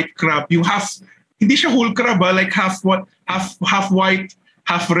yung white crab. Yung hindi siya whole crab, like half white,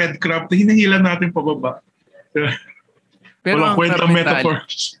 half red crab. Hinihilan natin pababa. Pero walang kwenta metaphor.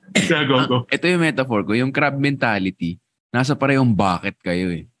 Go. Ito yung metaphor ko. Yung crab mentality, nasa parehong bucket kayo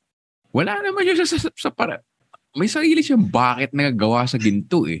Wala naman yung sa para. May sarili siyang bucket na gawa sa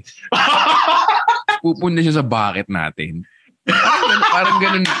ginto Pupunta siya sa bucket natin.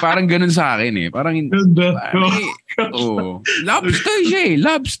 Parang ganun sa akin Parang lobster siya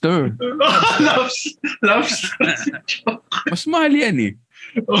lobster. Lobster. Mas mahal yan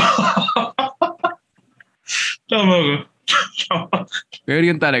Tama ko. Pero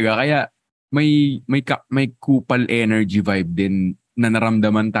yun talaga, kaya may kupal energy vibe din na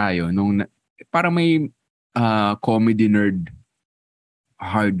naramdaman tayo nung parang may comedy nerd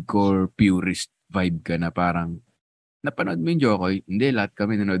hardcore purist vibe ka na parang napanood mo yung Jokoy? Hindi, lahat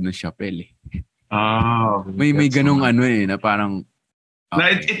kami nanood ng Chappelle may ganung na parang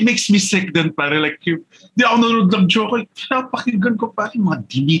it makes me sick din pare, like di ako nanonood ng Jokoy, napakinggan ko pa yung mga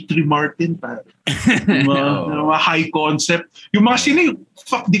Dimitri Martin pare. mga high concept yung mga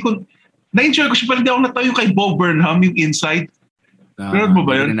na-enjoy ko siya, pero di ako natayo yung kay Bo Burnham, yung Inside. Nanood mo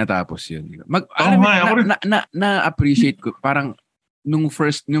ba yun? Hindi natapos yun. Na-appreciate ko parang nung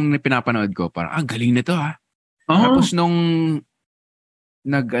pinapanood ko parang galing nito Tapos nung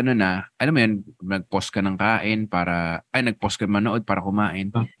alam mo yun, nag-pause ka ng kain nag-pause ka manood para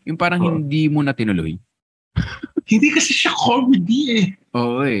kumain. Yung parang hindi mo na tinuloy. Hindi kasi siya comedy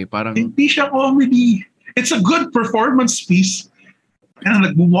Oo parang... Hindi siya comedy. It's a good performance piece.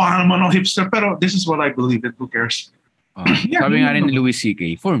 Nagbubuha naman ng hipster, pero this is what I believe in. Who cares? Sabi nga rin ni Louis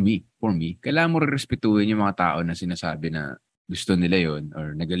C.K., for me, kailangan mo respetuhin yung mga tao na sinasabi na gusto nila yon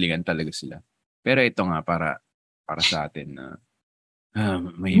or nagalingan talaga sila. Pero ito nga, para sa atin na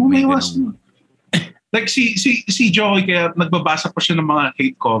may ganun. Like si Joey, kaya nagbabasa pa siya ng mga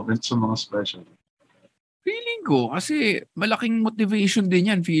hate comments sa mga special. Feeling ko, kasi malaking motivation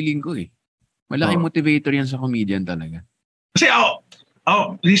din yan, feeling ko Malaking motivator yan sa comedian talaga. Kasi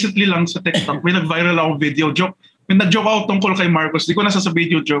recently lang sa TikTok, may nag-viral akong video joke. May nag-joke ako tungkol kay Marcos. Di ko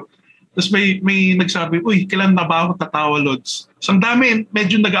nasasabihin yung joke. Tapos may nagsabi, uy, kailan na ba ako tatawa, Lods? So, ang dami,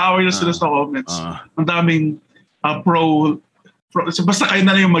 medyo nag-aaway na sila sa comments. Ang daming pro. Basta kayo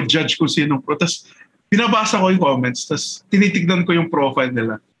na yung mag-judge kung sino pro. Tapos binabasa ko yung comments. Tapos tinitignan ko yung profile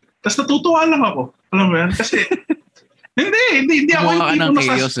nila. Tapos natutuwa lang ako. Alam mo yan? Kasi hindi ako yung tipong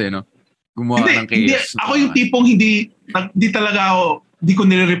chaos Gumawa ng chaos. Hindi, ako yung tipong hindi talaga ako, hindi ko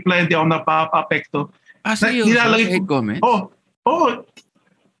nire-reply, hindi ako napapa-apekto. Nilalagay ko comments?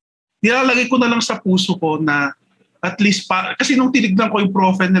 Nilalagay ko na lang sa puso ko na at least kasi nung tinignan ko yung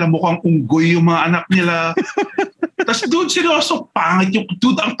profile nila, mukhang unggoy yung mga anak nila. Tapos dude, seryoso, pangit yung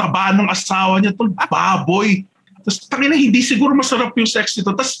dude, ang taba ng asawa niya, tol, baboy. Tapos tangina, hindi siguro masarap yung sex nito.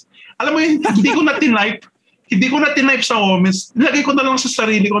 Tapos, alam mo yun, hindi ko na tinype sa comments. Nilagay ko na lang sa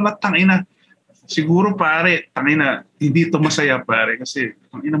sarili ko na tangina. Siguro pare, tangina, hindi ito masaya pare. Kasi,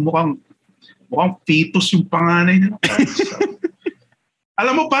 tangina, mukhang fetus yung panganay niya.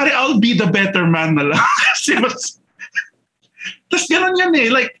 Alam mo pare, I'll be the better man na lang. Kasi tapos gano'n yan eh.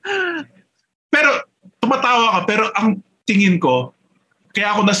 Like, pero, tumatawa ka, pero ang tingin ko,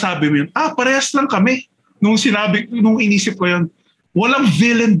 kaya ako nasabi mo yun, parehas lang kami. Nung inisip ko yun, walang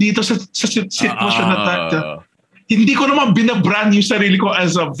villain dito sa sitwasyon na tayo. Hindi ko naman binabrand yung sarili ko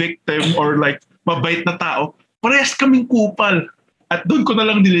as a victim or like mabait na tao. Parehas kaming kupal. At doon ko na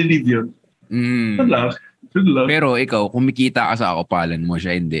lang nililive yun. Yun lang. Pero ikaw, kumikita ka sa akupalan mo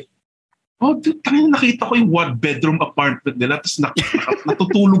siya, hindi. Oh, tangina, nakita ko yung one-bedroom apartment nila tapos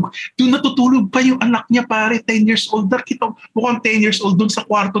natutulog. Doon natutulog pa yung anak niya pare, 10 years old. Nakita mukhang 10 years old doon sa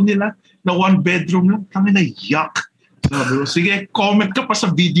kwarto nila na one-bedroom lang. Tangina, yuck. Sabi ko, sige, comment ka pa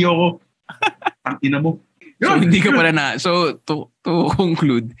sa video ko. Tangina mo. So, hindi ka pala So, to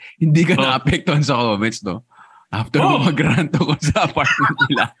conclude, hindi ka na-apektuhan sa comments, no? After mo mag-rant ako sa apartment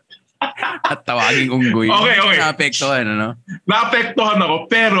nila at tawaging unggoy. Okay. Na-apektuhan, ano? Na-apektuhan ako,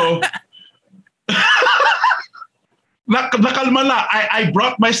 pero nakalma na. I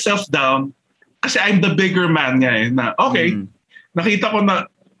brought myself down kasi I'm the bigger man niya eh. Na, okay, nakita ko na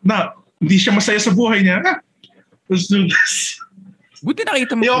hindi siya masaya sa buhay niya. Let's do this. Buti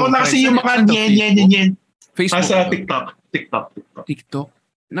nakita mo. Yung na kasi yung mga nyen. Facebook. Sa TikTok.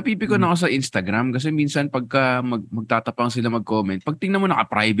 Napipikon ako sa Instagram kasi minsan pagka magtatapang sila mag-comment, pag tingnan mo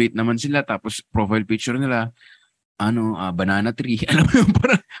naka-private naman sila tapos profile picture nila, banana tree. Alam mo yung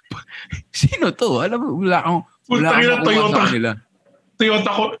parang, sino to? Alam mo, wala akong makuha sa kanila.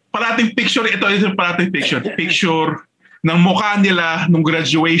 Toyota ko, parating picture, ito yung parating picture. Picture ng mukha nila nung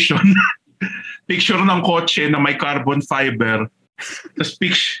graduation. Picture ng kotse na may carbon fiber. Tapos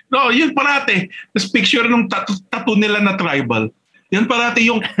yun parati. Tapos picture ng tattoo nila na tribal. Yan parati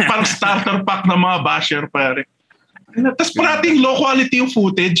yung parang starter pack ng mga basher pare. Tapos parati low quality yung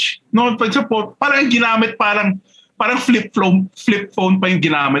footage. No, parang ginamit parang flip phone pa yung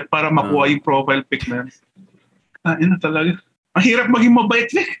ginamit para makuha yung profile pic na. Ina talaga. Ang hirap maging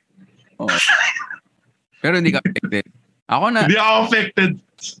mabait eh. Oh. Pero hindi ka affected. Hindi ako affected.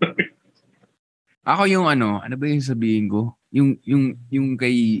 Ako yung ano ba yung sabihin ko? Yung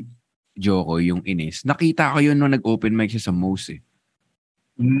kay Joko, yung Ines. Nakita ko yun nung nag-open mic siya sa Moose eh.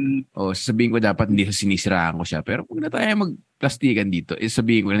 Sabihin ko dapat hindi sinisiraan ko siya. Pero kung na tayo magplastikan dito,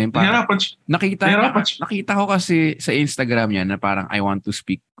 sabihin ko lang parang nakita ko kasi sa Instagram niya na parang I want to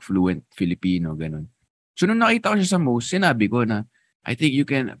speak fluent Filipino, ganun. So nung nakita ko siya sa Moose, sinabi ko na I think you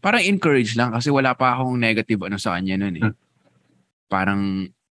can, parang encourage lang kasi wala pa akong negative sa kanya nun eh. Parang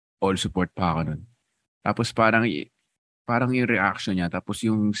all support pa ako nun. Tapos parang yung reaction niya, tapos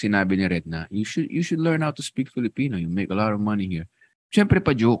yung sinabi ni Red na, you should learn how to speak Filipino. You make a lot of money here. Siyempre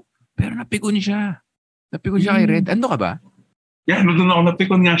pa joke, pero napikon siya. Napikon siya kay Red. Ano ka ba? Yeah, doon ako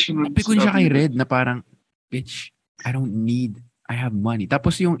napikon nga siya. Napikon siya kay Red na parang, bitch, I have money.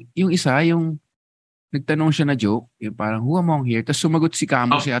 Tapos yung isa, yung nagtanong siya na joke, yung parang, who among here? Tapos sumagot si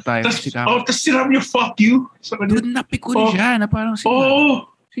Camus yata. Tapos sinabi niya, fuck you. Doon napikon siya na parang,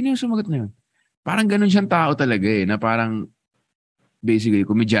 sino yung sumagot na yun? Parang ganun siyang tao talaga eh, na parang, basically,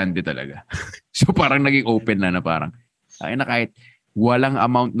 komedyante talaga. So parang naging open na parang, na kahit walang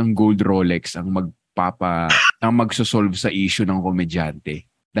amount ng gold Rolex ang magsosolve sa issue ng komedyante.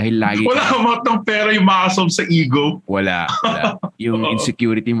 Dahil lagi walang amount ng pera yung makasolve sa ego. Wala. Yung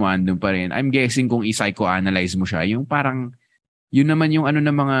insecurity mo andun pa rin. I'm guessing kung i-psychoanalyze mo siya, yung parang, yun naman yung ano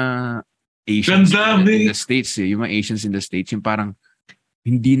ng mga Asians in the States eh. Yung mga Asians in the States, yung parang,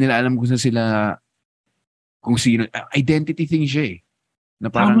 hindi nila alam kung sino. Identity thing siya eh.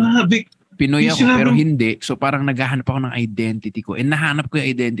 Na parang, Pinoy ako pero hindi. So parang naghahanap ako ng identity ko. Nahanap ko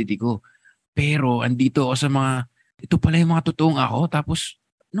yung identity ko. Pero andito ako sa ito pala yung mga totoong ako. Tapos,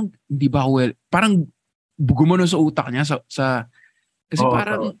 hindi ba ako parang gumano sa utak niya kasi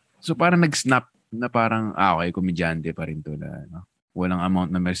parang nag-snap na parang, okay, komedyante pa rin to na, walang amount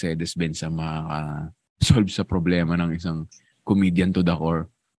na Mercedes-Benz ang solve sa problema ng isang comedian to the core.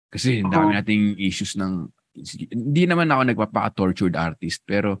 Kasi dami nating issues hindi naman ako nagpapaka-tortured artist,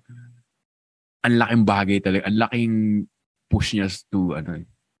 pero ang laking bagay talaga, ang laking push niya to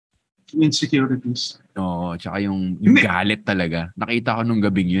insecurities. Oo, tsaka yung galit talaga. Nakita ko nung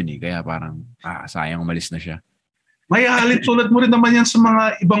gabing yun eh, kaya parang sayang umalis na siya. May halit tulad mo rin naman yan sa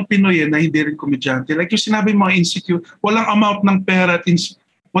mga ibang Pinoy na hindi rin komedyante. Like yung sinabi mga insecure, walang amount ng pera at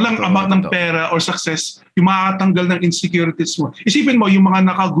Walang amount ng pera or success yung makakatanggal ng insecurities mo. Isipin mo, yung mga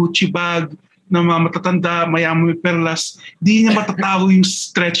naka-Gucci bag, na mga matatanda, mayaman may perlas, di niya matatago yung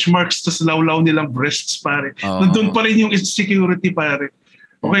stretch marks sa lawlaw nilang breasts, pare. Nandun pa rin yung insecurity, pare.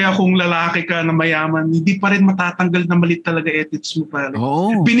 O kaya kung lalaki ka na mayaman, hindi pa rin matatanggal na malit talaga edits mo, pare.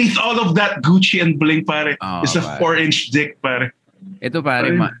 Beneath all of that Gucci and bling, pare, is a 4-inch dick, pare. Ito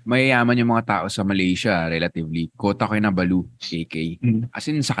pare, mayayaman yung mga tao sa Malaysia, relatively. Kota ko yung nabalu, KK. As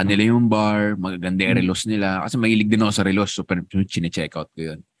in, sa kanila yung bar, magaganda yung relos nila. Kasi mahilig din ako sa relos, super chine-check out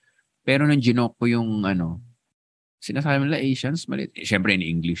ko yun. Pero nung ginok ko yung sinasabi nila Asians, maliit. Siyempre in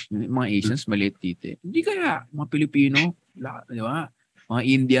English. Yung mga Asians, maliit tite. Hindi kaya, mga Pilipino, di ba? Mga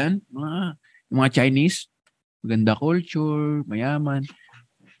Indian, mga Chinese, maganda culture, mayaman.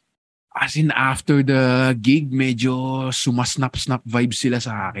 As in, after the gig, medyo sumasnap-snap vibes sila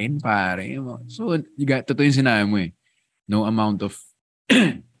sa akin, pare. So, totoo yung sinabi mo eh. No amount of,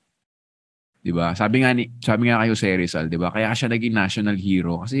 diba? Sabi nga kayo sa Rizal, diba? Kaya siya naging national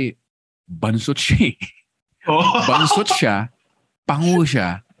hero kasi bansot siya eh. Bansot siya, pangu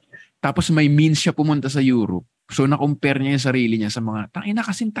siya, tapos may means siya pumunta sa Europe. So, na-compare niya yung sarili niya sa mga, tangina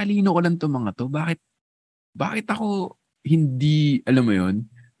kasing talino ko lang itong mga to. Bakit ako hindi, alam mo yun?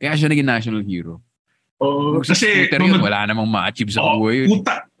 Kaya siya naging national hero. Kasi yun, wala namang ma-achieve sa buhay yun.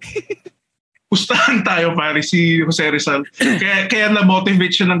 Pustahan tayo, pare, si Jose Rizal. Kaya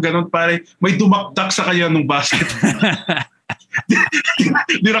na-motivate siya ng ganun, pare. May dumakdak sa kanya nung basket.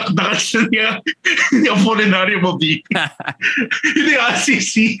 Dinakdakan siya niya Apolinario Mabini. Hindi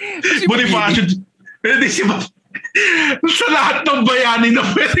si Bonifacio. Hindi si sa lahat ng bayani na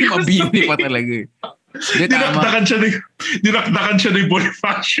pwede. Mabini pa talaga eh. Dinakdakan siya ni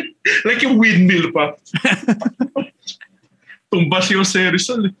Bonifacio. Like yung windmill pa. Tumba si Jose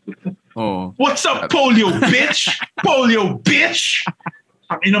Rizal. What's up, polio, bitch? Polio, bitch!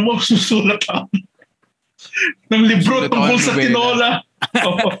 Ang ina mo, susulat ako ng libro tungkol sa tinola.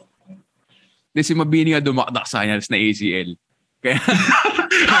 Hindi si Mabini nga dumakdak sa kanya na ACL. Kaya...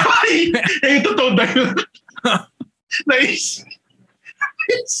 totoo dahil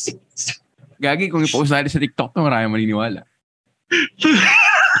Gagi, kung ipost natin sa TikTok na marami maniniwala.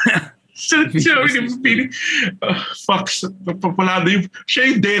 Papalado yung,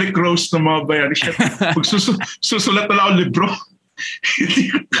 siya yung Derek Rose ng mga bayani. Siya, pag susulat na lang ang libro.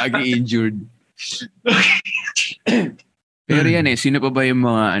 Lagi injured. Pero yan eh, sino pa ba yung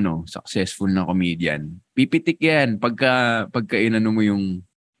mga successful na comedian? Pipitik yan pagka inano mo yung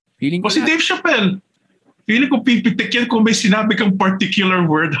feeling ko. Si Dave Chappelle. Feeling ko pipitik yan kung may sinabi kang particular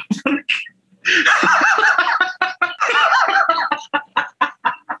word.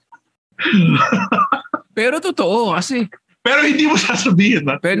 Pero totoo kasi. Pero hindi mo sasabihin.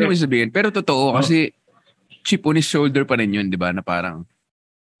 Pero totoo kasi chip on his shoulder pa rin yun, di ba? Na parang,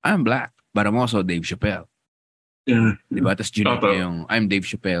 I'm black, but I'm also Dave Chappelle. Yeah. Di ba? Tapos ginok niya yung, I'm Dave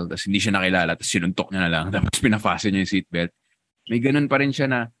Chappelle. Tapos hindi siya nakilala. Tapos sinuntok niya na lang. Tapos pinafase niya yung seatbelt. May ganun pa rin siya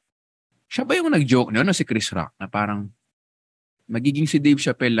na, siya ba yung nag-joke niyo? Si Chris Rock na parang, magiging si Dave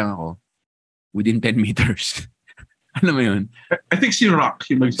Chappelle lang ako within 10 meters. Alam mo yun? I think si Rock.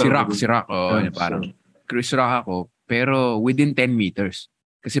 Si Rock. Parang, Chris Rock ako, pero within 10 meters.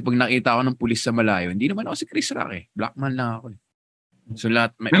 Kasi pag nakita ako ng pulis sa malayo, hindi naman ako si Chris Rock eh. Black man lang ako eh. So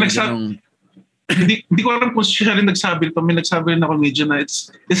lahat, may ganung... hindi ko alam kung siya rin nagsabi ito. May nagsabi rin na comedian na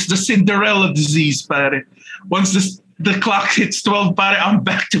it's the Cinderella disease, pare. Once the clock hits 12, pare, I'm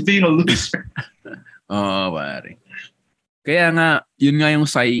back to being a loser. Pare. Kaya nga, yun nga yung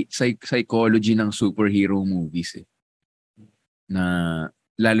psychology ng superhero movies eh. Na,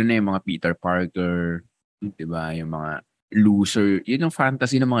 lalo na yung mga Peter Parker, diba? Yung mga loser. Yun yung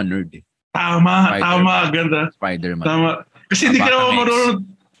fantasy ng mga nerd eh. Tama, ganda. Spider-Man. Tama. Kasi hindi ka naman marunong.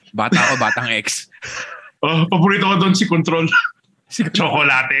 Bata ako, Batang X. Paborito ko doon si Control.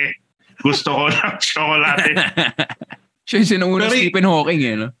 Chocolate. Gusto ko ng chocolate. Siya yung sinuunang Stephen Hawking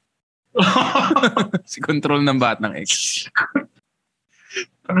eh, no? Si Control ng Batang X.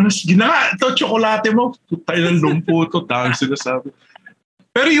 Sige na nga, ito, chocolate mo. Tayo ng lumpo ito. Dahil sinasabi.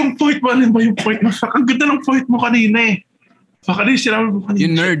 Pero yung point mo, alam ba yung point mo? Ang ganda ng point mo kanina eh. Kanina sinabi mo kanina.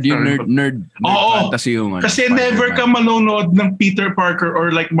 Yung nerd fantasy yung kasi never ka manonood ng Peter Parker or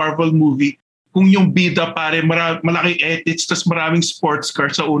like Marvel movie kung yung bida pare, malaking edits tas maraming sports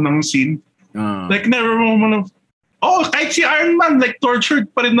car sa unang scene. Like never mo manonood. Kahit si Iron Man, like tortured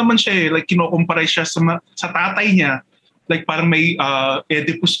pa rin naman siya eh. Like kinukumpara siya sa tatay niya. Like parang may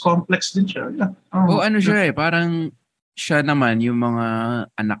Oedipus complex din siya. Yeah. Ano siya eh, parang siya naman yung mga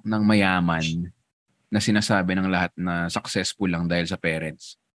anak ng mayaman na sinasabi ng lahat na successful lang dahil sa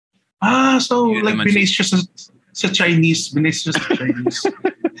parents. So yun like binase siya sa Chinese.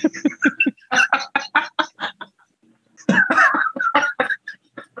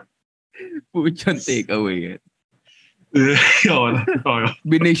 Puchang takeaway yan. Yun.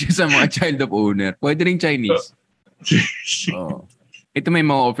 Binay siya sa mga child of owner. Pwede rin Chinese. Oh. Ito may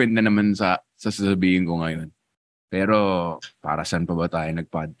ma-offend na naman sa sasabihin ko ngayon. Pero para saan pa ba tayo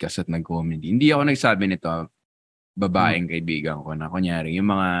nag-podcast at nag-comedy? Hindi ako nagsabi nito. Babaeng kaibigan ko na kunyari,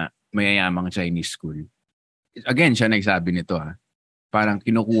 yung mga mayayamang Chinese school. Again, siya nagsabi nito ha. Parang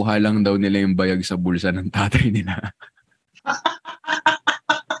kinukuha lang daw nila yung bayag sa bulsa ng tatay nila.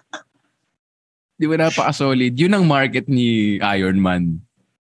 Di ba napaka-solid? Yun ang market ni Iron Man.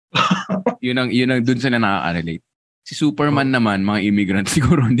 yun ang dun sila nakaka-relate. Si Superman naman, mga immigrant,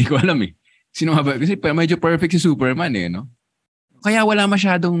 siguro hindi ko alam eh. Sino nga ba? Kasi medyo perfect si Superman eh, no? Kaya wala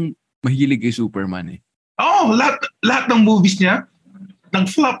masyadong mahilig kay Superman eh. Lahat ng movies niya,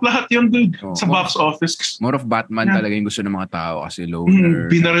 nag-flop lahat yun, dude, sa box office. More of Batman talaga yung gusto ng mga tao kasi loner.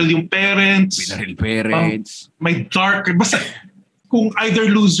 Binaril yung parents. May dark. Basta kung either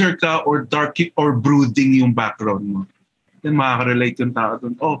loser ka or dark or brooding yung background mo, then makaka-relate yung tao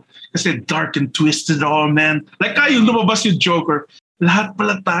dun. Kasi dark and twisted, man. Like yung lumabas yung Joker, lahat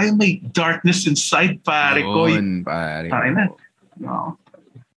pala tayo may darkness inside, pare ko. Pare. No.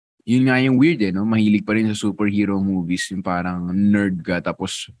 Yun nga yung weird no? Mahilig pa rin sa superhero movies. Yung parang nerd ka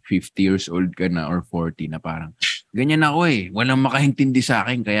tapos 50 years old ka na or 40 na parang ganyan ako eh. Walang makahintindi sa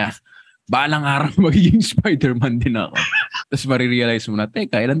akin kaya balang araw magiging Spider-Man din ako. Tapos marirealize mo na,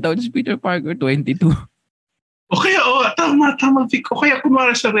 teka, ilang taon si Peter Parker? 22. O kaya, tama, Vic. O kaya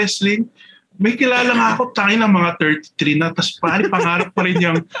kunwari sa wrestling, may kilala nga ako, tangin ng mga 33 na, tapos pare, pangarap pa rin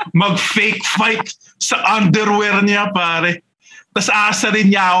niyang mag-fake fight sa underwear niya, pare. Tapos asa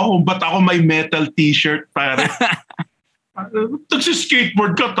rin niya ako kung ba't ako may metal t-shirt, pare. Tapos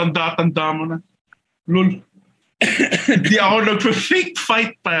skateboard ka, tanda-tanda mo na. Lol. Hindi ako nag-fake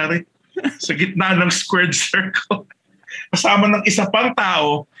fight, pare. Sa gitna ng squared circle. Kasama ng isa pang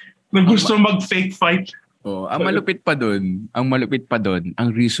tao na gusto mag-fake fight. Ang malupit pa doon,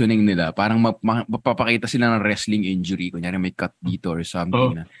 ang reasoning nila, parang mapapakita sila ng wrestling injury. Kunyari may cut dito or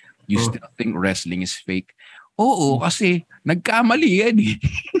something na you still think wrestling is fake. Oo, kasi nagkamali yan eh.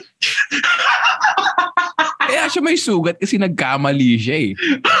 Kaya siya may sugat kasi nagkamali siya eh.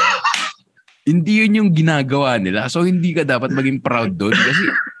 Hindi yun yung ginagawa nila. So hindi ka dapat maging proud doon kasi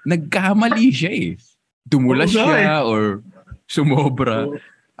nagkamali siya eh. Dumulas siya or sumobra.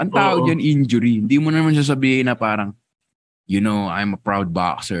 Ang tawag yun injury. Hindi mo naman sasabihin na parang, I'm a proud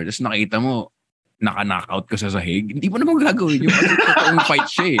boxer. Tapos nakita mo, naka-knockout ka sa sahig. Hindi mo naman gagawin yun kasi totoong fight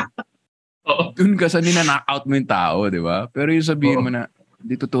siya eh. Doon ka sa nina-knockout mo yung tao, di ba? Pero yung sabihin mo na,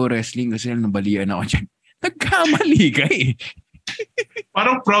 hindi totoo wrestling kasi nabalian ako dyan. Nagkamali ka eh.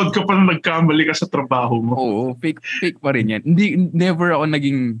 Parang proud ka pa na nagkamali ka sa trabaho mo. Oo, fake pa rin yan. Never ako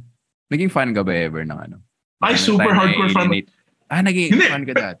naging fan ka ba ever ng ano? Ay, super hardcore fan. Naging fan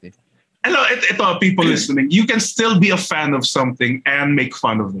ka dati. Hello, ito people listening. You can still be a fan of something and make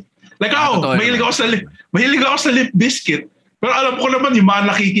fun of it. Like mahilig ako sa Limp Bizkit. Pero alam ko naman yung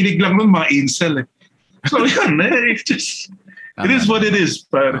mga nakikinig lang nun, mga incel eh. So yan, it is what it is.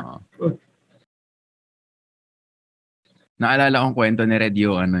 Naalala kong kwento ni Red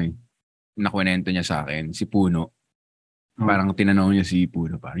yung nakwento niya sa akin, si Puno. Parang tinanong niya si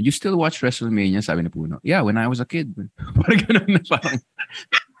Puno, parang, you still watch WrestleMania? Sabi ni Puno, yeah, when I was a kid. Parang gano'n na parang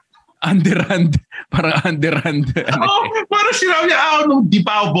underhand. Parang sinabi niya, nung di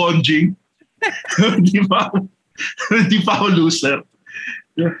pa ako bonjing. Di pa ako loser.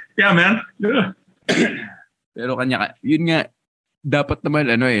 Yeah, man. Yeah. Pero yun nga, dapat naman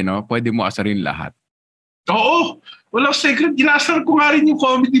pwede mo asarin lahat. Oo. Walang secret. Ginasar ko nga rin yung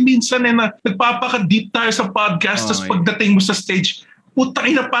comedy minsan na nagpapaka-deep tayo sa podcast tapos pagdating mo sa stage,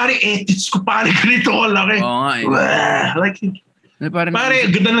 putang ina pare, edits ko pare, ganito ko laki. Oo nga eh. Pare,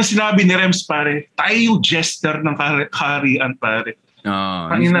 ganda na sinabi ni Rems pare. Tayo yung jester ng kaharian pare.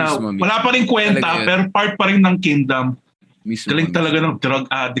 Wala pa rin kwenta pero part pa rin ng kingdom. Galing talaga ng drug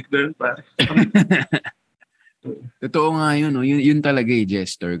addict na yun pare. Totoo nga yun. Yun talaga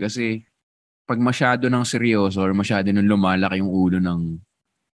jester kasi pag masyado ng seryoso or masyado ng lumalaki yung ulo ng,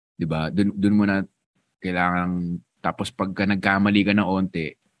 di ba, dun mo na kailangan, tapos pagka nagkamali ka ng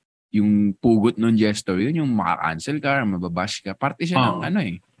onte, yung pugot ng jester, yun yung makakancel ka, mababash ka. Parte siya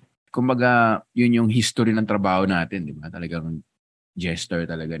ng kumbaga, yun yung history ng trabaho natin, di ba? Talagang jester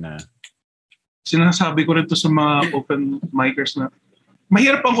talaga na. Sinasabi ko rin to sa mga open micers na,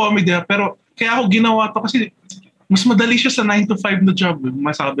 mahirap ang comedy pero kaya ako ginawa to kasi mas madali siya sa 9 to 5 na job.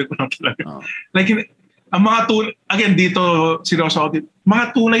 Masabi ko lang talaga. Like, ang mga again, dito, seryoso ako dito,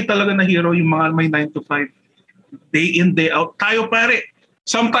 mga tunay talaga na hero, yung mga may 9 to 5. Day in, day out. Tayo pare,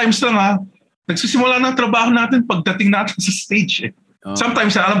 Sometimes lang nagsisimula ng trabaho natin pagdating natin sa stage eh.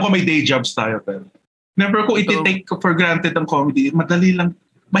 Sometimes alam ko may day jobs tayo pero never ko iti-take for granted ang comedy. Madali lang.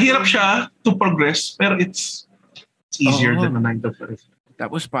 Mahirap siya to progress pero it's easier than a 9 to 5.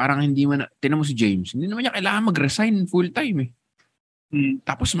 Tapos parang hindi man, tinan mo si James, hindi naman niya kailangan mag-resign full time eh.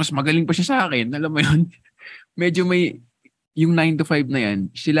 Tapos mas magaling pa siya sa akin. Alam mo yun? Medyo may, yung 9 to 5 na yan,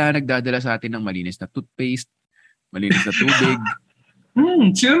 sila nagdadala sa atin ng malinis na toothpaste, malinis na tubig.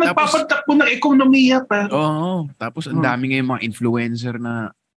 Sila nagpapatakbo ng ekonomiya. Tapos ang dami ngayon mga influencer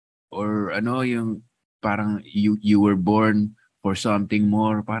na, or yung parang you were born for something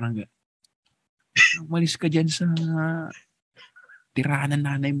more. Parang, umalis ka dyan sa tirahan ng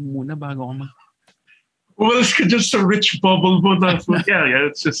nanay mo muna bago ka umalis ka dyan sa rich bubble mo na.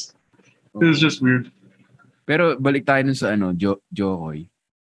 Yeah, it's just weird. Pero balik tayo nun sa Jokoy.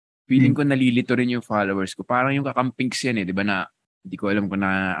 Feeling ko nalilito rin yung followers ko. Parang yung kakampigs yan di ba na, hindi ko alam kung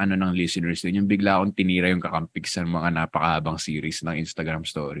na ng listeners yun. Yung bigla akong tinira yung kakampigs sa mga napakahabang series ng Instagram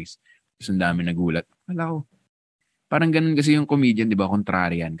stories. Tapos ang dami nagulat. Wala ko. Parang ganun kasi yung comedian, di ba?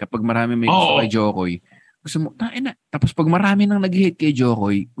 Contrarian. Kapag marami may gusto kay Jokoy, gusto mo, tapos pag marami nang nag-hate kay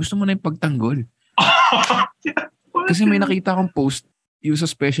Jokoy, gusto mo na yung pagtanggol. Kasi may nakita akong post, yung sa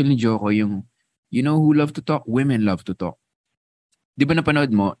special ni Jokoy, yung, you know who love to talk? Women love to talk. Di ba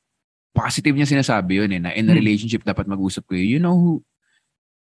napanood mo? Positive niya sinasabi yun na in a relationship dapat mag-usap kayo. You know who?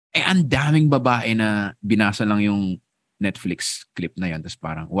 Ang daming babae na binasa lang yung Netflix clip na yan. Tapos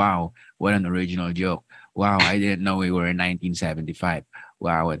parang, wow, what an original joke. Wow, I didn't know we were in 1975.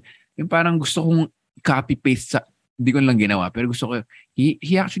 Wow. Yung parang gusto kong copy-paste sa, hindi ko lang ginawa, pero gusto ko, he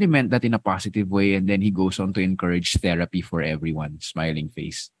actually meant that in a positive way and then he goes on to encourage therapy for everyone, smiling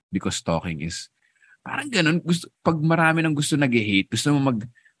face. Because talking is, parang ganun, pag marami nang gusto nag-hate, gusto mo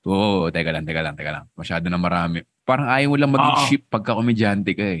teka lang. Masyado na marami. Parang ayaw mo lang maging ship pagka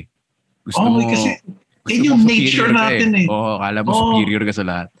komedyante ka eh. Gusto mo, kasi yung nature natin eh. Kala mo superior ka sa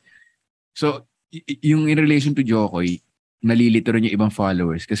lahat. So, yung in relation to Jokoy, nalilito rin yung ibang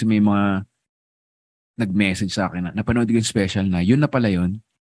followers kasi may mga nag-message sa akin na napanood ko yung special na, yun na pala yun.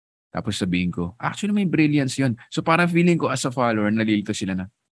 Tapos sabihin ko, actually may brilliance yun. So parang feeling ko as a follower, nalilito sila na,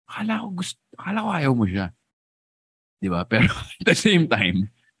 akala ko ayaw mo siya. Di ba? Pero at the same time,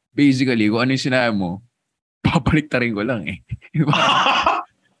 basically, kung ano yung sinabi mo, papaliktarin ko lang eh. Diba?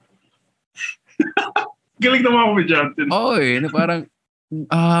 Galing naman ako medyante. Na parang,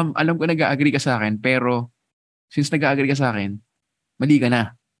 alam ko nag-agree ka sa akin, pero since nag-agree ka sa akin, mali ka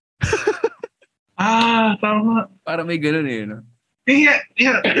na. Tama. Para may ganun eh, no? Yeah.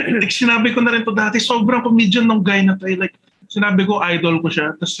 Sinabi ko na rin to dati, sobrang comedian nung guy na to. Like, sinabi ko, idol ko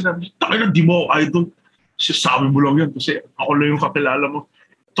siya. Tapos sinabi, tayo na, di mo idol. Sabi mo lang yan kasi ako lang yung kakilala mo.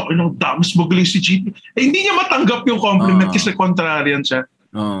 Tayo na, damas magaling si GP. Hindi niya matanggap yung compliment kasi contrarian siya.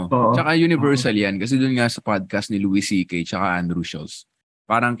 Tsaka universal yan. Kasi doon nga sa podcast ni Louis C.K. tsaka Andrew Schultz.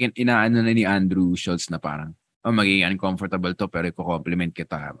 Parang inaano na ni Andrew Schultz na parang, magiging uncomfortable to pero i-compliment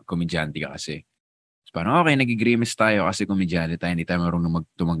kita. Komedyante ka kasi. Parang okay, nag-agreements tayo kasi komedyante tayo, hindi tayo marunong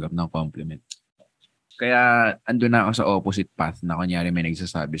magtumanggap ng compliment. Kaya andun na ako sa opposite path na kunyari may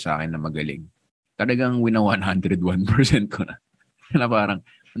nagsasabi sa akin na magaling. Talagang wina 101% ko na. Na parang,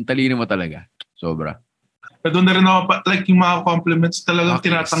 ang talino mo talaga. Sobra. Pero doon na rin ako, like yung mga compliments talagang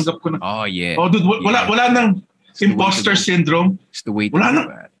tinatanggap ko na. Oh, yeah. Dude, wala nang imposter syndrome. It's the way to wala nang,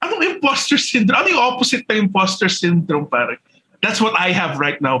 anong imposter syndrome? Ano yung opposite na imposter syndrome, pare? That's what I have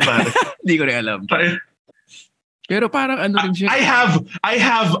right now, pare. Hindi ko rin alam. Pero parang ano rin siya.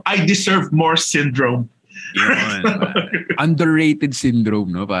 I deserve more syndrome. Yun, underrated syndrome,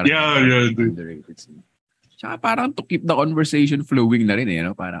 no? Parang, yeah. Underrated syndrome. Tsaka parang to keep the conversation flowing na rin, eh,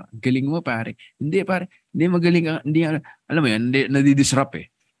 no? Parang, galing mo, pare. Hindi, pare. Hindi magaling. Hindi, alam mo yan, nadidisrupt eh.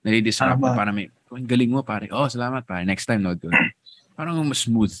 Nadidisrupt. Parang may, galing mo, pare. Oh, salamat, pare. Next time, no? Parang mas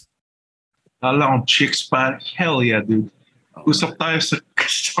smooth. Kala kong chicks, pare. Hell yeah, dude. Usap tayo sa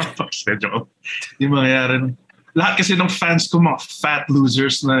Starbucks. Hindi mangyayari. Lahat kasi ng fans ko, mga fat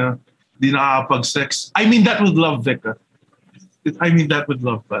losers na di nakakapag-sex. I mean that with love, Vika. I mean that with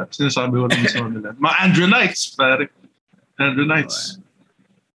love, pare. Sinasabi ko lang sa nila. Mga Andrenites, pare. Andrenites.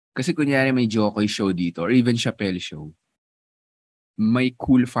 Kasi kunyari may Jokoy show dito or even Chappelle show, may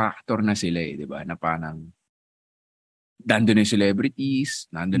cool factor na sila eh, di ba? Na parang nandun yung celebrities,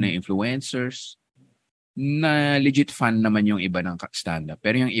 nandun yung influencers, na legit fan naman yung iba ng stand-up.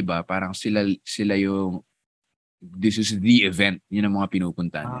 Pero yung iba, parang sila yung this is the event. Yun ang mga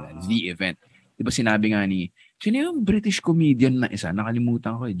pinupuntahan nila. The event. Diba sinabi nga ni, sino yung British comedian na isa?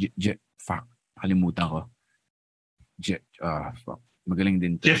 Nakalimutan ko. Nakalimutan ko. Fuck. Magaling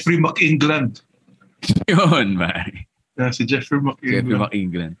din to. Jeffrey McEngland. Yun, man. Si Jeffrey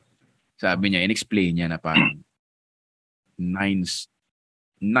McEngland. Sabi niya, in-explain niya na parang nines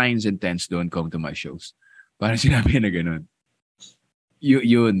and tens don't come to my shows. Parang sinabi niya na ganun.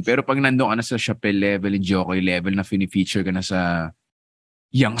 Yun. Pero pag nandun ka na sa Chappelle level, Jokoy level, na fini-feature ka na sa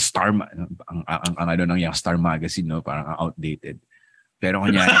Young Star, ang ano ng Young Star magazine, no? Parang outdated. Pero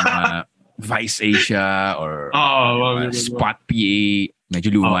kanya yung Vice Asia or Spot PA, medyo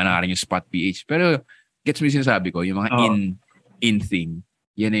luma na rin yung Spot PH. Pero gets mo yung sinasabi ko, yung mga in thing,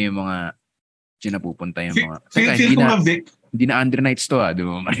 yan na yung mga napupunta yung mga... Hindi na Andren Nights to, di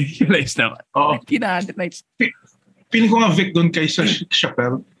ba? Ma-realize na. Hindi na Andren Nights. Feeling ko nga Vic doon kay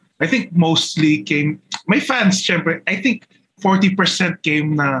Chappelle, I think mostly came, my fans, syempre, I think 40%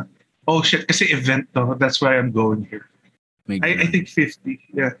 came na, oh shit, kasi event to, that's why I'm going here. I think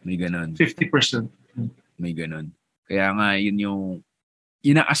 50, yeah. May ganun. 50%. May ganun. Kaya nga, yun yung,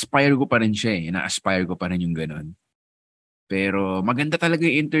 ina-aspire ko pa rin siya eh. Ina-aspire ko pa rin yung ganun. Pero maganda talaga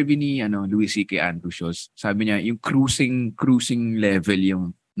yung interview ni Louis C.K. Andrew shows. Sabi niya, yung cruising level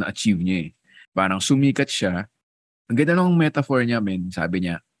yung na-achieve niya eh. Parang sumikat siya. Ang ganda ng metaphor niya, men. Sabi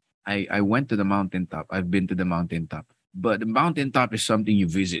niya, I went to the mountaintop. I've been to the mountaintop. But the mountaintop is something you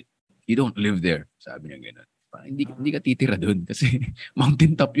visit. You don't live there. Sabi niya gano'n. Hindi ka titira doon kasi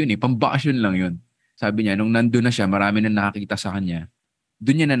mountaintop yun eh. Pambakasyon lang yun. Sabi niya, nung nandun na siya, marami na nakakita sa kanya.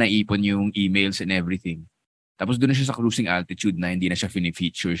 Doon niya na naipon yung emails and everything. Tapos doon na siya sa cruising altitude na hindi na siya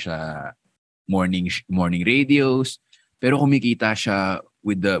fini-feature sa morning radios. Pero kumikita siya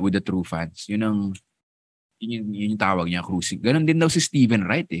with the true fans. Yun yung tawag niya, cruising. Ganon din daw si Steven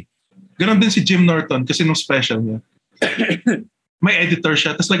Wright eh. Ganon din si Jim Norton kasi nung special niya. May editor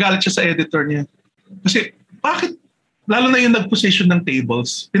siya. Tapos nagalit siya sa editor niya. Kasi bakit? Lalo na yung nag-position ng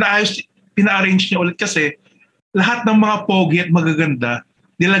tables. Pina-arrange niya ulit kasi lahat ng mga pogi at magaganda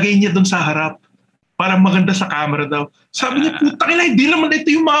nilagay niya doon sa harap. Para maganda sa camera daw. Sabi niya, putang ina, hindi naman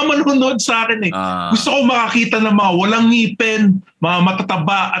ito yung mga manonood sa akin eh. Gusto ko makakita ng mga walang ngipin, mga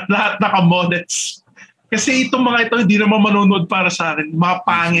matataba, at lahat naka-modets. Kasi itong mga ito, hindi naman manonood para sa akin. Mga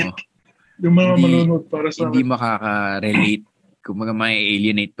pangit. Yung mga manonood para sa akin. Hindi makaka-relate. Kung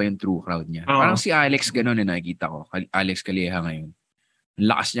may-alienate pa yung true crowd niya. Parang si Alex, gano'n nakikita ko. Alex Calleja ngayon. Ang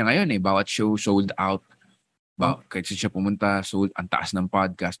lakas niya ngayon eh. Bawat show sold out. Kahit siya pumunta, ang taas ng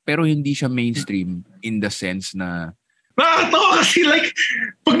podcast. Pero hindi siya mainstream in the sense na... Nakakatawa kasi like,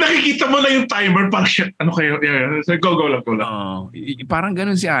 pag nakikita mo na yung timer, parang shit, ano kayo? Yeah. So, go lang. Parang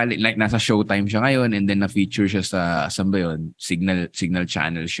ganun si Ali. Like, nasa Showtime siya ngayon and then na-feature siya sa, saan ba yun? Signal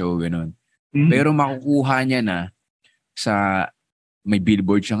Channel show, ganun. Mm-hmm. Pero makukuha niya na sa... May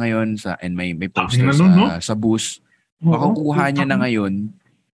billboard siya ngayon and may poster sa bus. Makukuha niya na ngayon.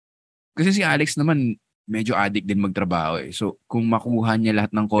 Kasi si Alex naman, medyo addict din magtrabaho eh. So, kung makuha niya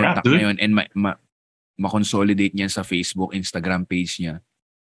lahat ng contact ngayon and ma-consolidate niya sa Facebook, Instagram page niya,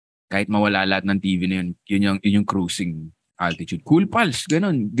 kahit mawala lahat ng TV na yun yung cruising altitude. Cool Pals,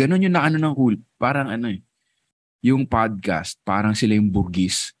 ganun. Ganun yung naano ng Cool. Parang yung podcast, parang sila yung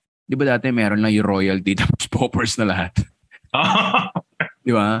burgis. Di ba dati meron lang yung royalty tapos poppers na lahat?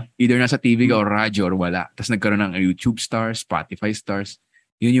 Di ba? Either nasa TV ka or radyo or wala. Tapos nagkaroon ng YouTube stars, Spotify stars.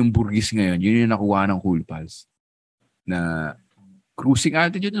 Yun yung burgis ngayon. Yun yung nakuha ng Cool Pals. Na cruising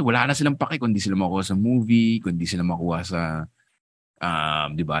altitude, wala na silang pake kundi sila makuha sa movie, kundi sila makuha sa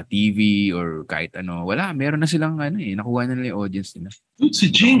di ba, TV or kahit ano. Wala, meron na silang nakuha na nila yung audience nila. Dude, si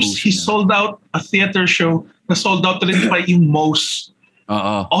James, he sold out a theater show na sold out rin pa yung most.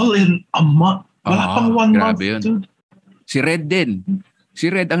 All in a month. Wala pang 1 month, yun. dude. Si Red din. Si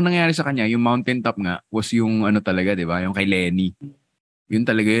Red, ang nangyari sa kanya, yung mountaintop nga, was yung talaga, di ba? Yung kay Lenny. Yun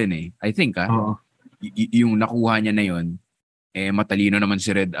talaga yun eh. I think yung nakuha niya na yun, matalino naman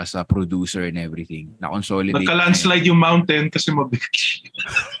si Red as a producer and everything. Na-consolidate. Nagka-landslide yung mountain kasi mabigat.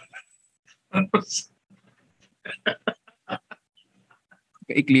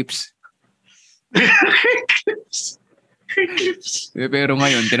 Eclipse. Pero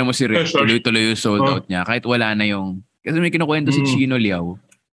ngayon, tinan mo si Red, tuloy-tuloy yung sold out niya. Kahit wala na yung... Kasi may kinukwento si Chino Liao.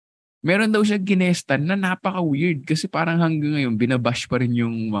 Meron daw siya ginestan na napaka-weird kasi parang hanggang ngayon binabash pa rin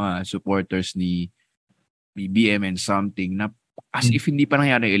yung mga supporters ni BBM and something na as if hindi pa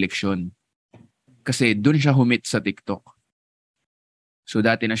nangyari eleksyon. Kasi doon siya humit sa TikTok. So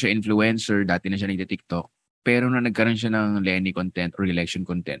dati na siya influencer, dati na siya nagti-TikTok. Pero na nagkaroon siya ng Lenny content or election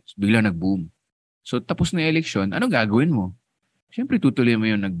content, bigla nag-boom. So tapos na eleksyon, anong gagawin mo? Siyempre tutuloy mo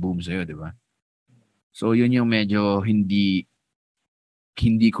yung nag-boom sa'yo, di ba? So yun yung medyo hindi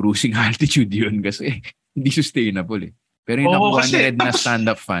cruising altitude yun kasi hindi sustainable eh. Pero yung nakuha ni Red na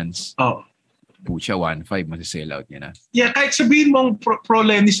stand-up fans, pucha, 1.5, masisell out niya na. Yeah, kahit sabihin mong pro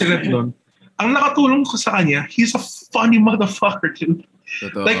Lenny si Red nun, ang nakatulong ko sa kanya, he's a funny motherfucker, dude.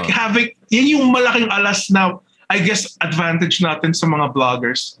 Totoo. Like yan yung malaking alas na, I guess, advantage natin sa mga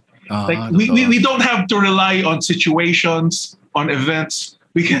vloggers. Like we don't have to rely on situations, on events.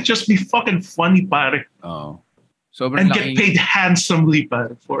 We can just be fucking funny, pare. And get paid handsomely,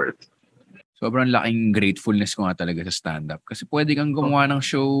 pare, for it. Sobrang laking gratefulness ko nga talaga sa stand-up. Kasi pwede kang gumawa ng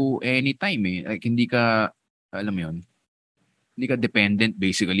show anytime eh. Like, hindi ka, alam mo yun, hindi ka dependent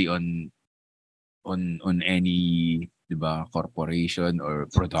basically on any, di ba, corporation or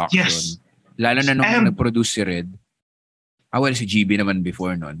production. Yes. Lalo na nung nag-produce si Red. Well, si GB naman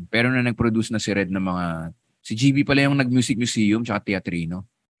before nun. Pero na nag-produce na si Red ng mga, si GB pala yung nag-music museum tsaka teatrino.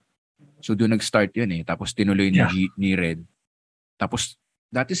 So doon nag-start yun eh. Tapos tinuloy ni Red. Tapos,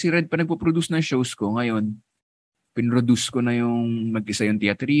 dati si Red pa nagpo-produce ng shows ko. Ngayon, pinroduce ko na yung mag-isa yung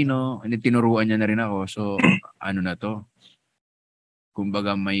teatrino. And then tinuruan niya na rin ako. So, ano na to?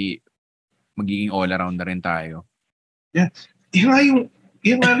 Kumbaga magiging all-around na rin tayo. Yeah. Yung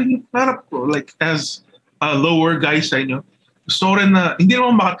nga rin yung parap ko. Like, as a lower guy sa inyo, gusto rin na, hindi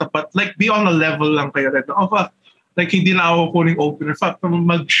naman makatapat. Like, be on a level lang kayo rin. Like, hindi na ako kuning opener.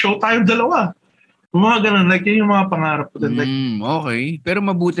 Mag-show tayo dalawa. Mga ganun, like yun yung mga pangarap ko din. Like, okay. Pero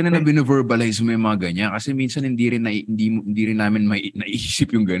mabuti na bino-verbalize mo yung mga ganyan kasi minsan hindi rin namin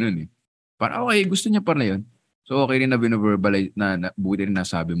naiisip yung ganun eh. Parang okay, gusto niya pala yun. So okay rin na bino-verbalize na buti rin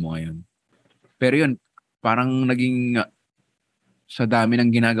nasabi mo ngayon. Pero yun, parang naging sa dami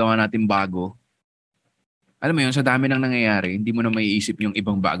ng ginagawa natin bago. Alam mo yun, sa dami ng nangyayari, hindi mo na maiisip yung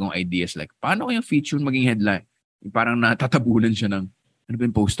ibang bagong ideas like, paano kayang feature maging headline? Parang natatabunan siya ng, ano ba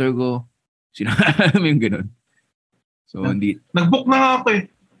yung poster ko? Alam mo yung ganun. So, hindi... Nag-book na nga ako eh.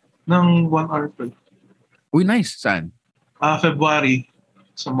 Ng 1 hour play. Uy, nice. Saan? February.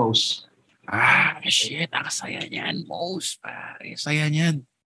 Sa Mo's. Shit. Ang saya niyan. Mo's, pare. Saya niyan.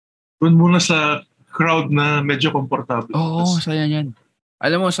 Doon muna sa crowd na medyo komportable. Oo, saya niyan.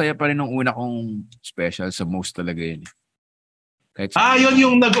 Alam mo, saya pa rin nung una kong special sa Mo's talaga yun. Yun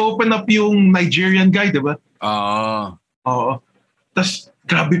yung nag-open up yung Nigerian guy, di ba? Oo. Tapos,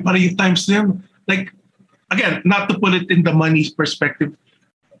 grabe pa rin yung times na yun. Like, again, not to put it in the money perspective,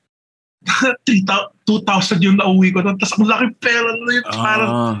 2,000 yung nauwi ko doon. Tapos ang laki pera na yun.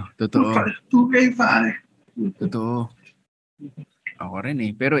 Totoo. 2K, pare. Totoo. Ako rin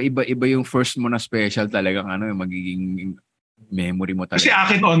eh. Pero iba yung first mo na special talagang magiging memory mo talaga. Kasi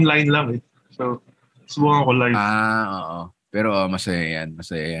akin online lang eh. So, subukan ko live. Oo. Pero masaya yan.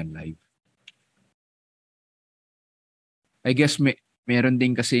 Masaya yan live. I guess meron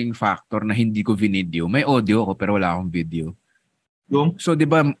din kasing factor na hindi ko video. May audio ko pero wala akong video. So 'di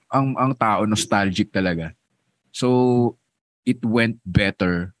ba ang tao nostalgic talaga. So it went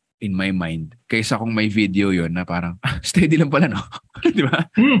better in my mind kaysa kung may video yon na parang steady lang pala no. 'Di ba?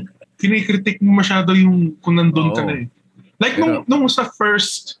 Kinikritik mo masyado yung kung nandun ka na eh. Like pero, nung sa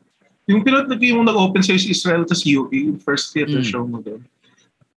first yung yung nag-open sa Israel tas UE, yung first theater show mo doon.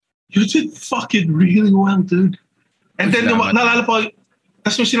 You did fucking really well, dude. And then, naalala po,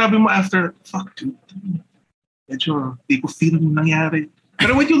 tapos yung sinabi mo after, fuck, dude, medyo, di ko feel yung nangyari.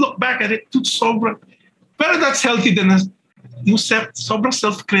 Pero when you look back at it, dude, sobrang, pero that's healthy din, yung sobrang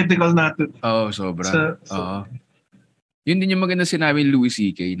self-critical natin. Sobra. Yun din yung maganda sinabi ni Louis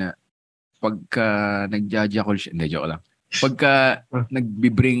C.K. na pagka nag-jackal siya, hindi, joke lang. Pagka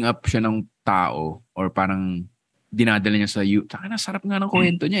nag-bring up siya ng tao, or parang dinadala niya sa taka na, sarap nga ng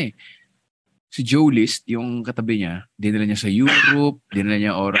kwento niya eh. Si Joe List, yung katabi niya, dinala niya sa Europe, dinala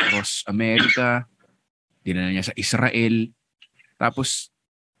niya across America, dinala niya sa Israel. Tapos,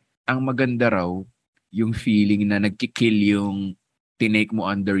 ang maganda raw, yung feeling na nagkikill yung tinake mo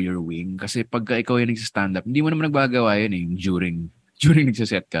under your wing. Kasi pagka ikaw yung nagsa-stand up, hindi mo naman nagbagawa yun eh. During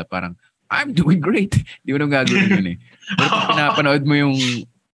nagsaset ka, parang, I'm doing great. Hindi mo naman gagawin yun eh. Pero pag pinapanood mo yung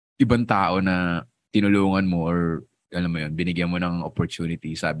ibang tao na tinulungan mo or, alam mo yun, binigyan mo ng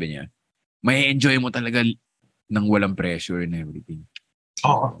opportunity, sabi niya, may enjoy mo talaga ng walang pressure and everything.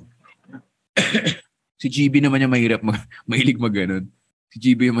 Si GB naman yung mahilig mag-ganon. Si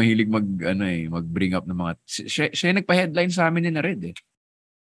GB yung mahilig mag-bring up ng mga... Siya yung nagpa-headline sa amin na Red eh.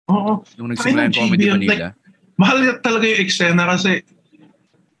 Nung nagsimula yung Comedy Manila. Like, mahal talaga yung eksena kasi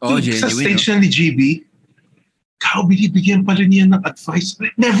sa stage na ni GB, binibigyan pa rin niya ng advice.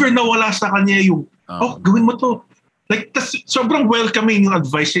 Never nawala sa kanya yung, gawin mo to. Like, sobrang welcoming yung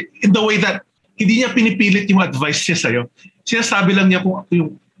advice in the way that hindi niya pinipilit yung advice niya sa'yo. Sinasabi lang niya kung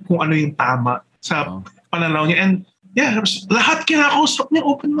ano yung tama sa pananaw niya. And yeah, lahat kinakausap niya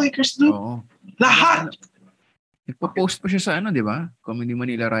open micers doon. Lahat. Nagpo-post pa siya sa di ba? Comedy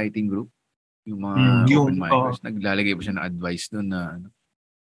Manila Writing Group. Yung mga open micers. Naglalagay pa siya ng advice doon na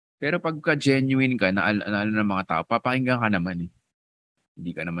Pero pagka genuine ka, na ng mga tao, papakinggan ka naman eh.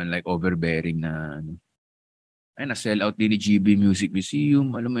 Hindi ka naman like overbearing na ano. Ay, na-sell out din ni GB Music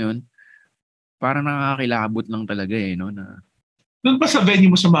Museum, alam mo yun. Parang nakakakilabot lang talaga eh, no? Na, Doon ba sa venue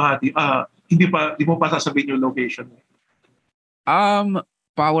mo sa Makati, hindi mo pa sasabihin yung location?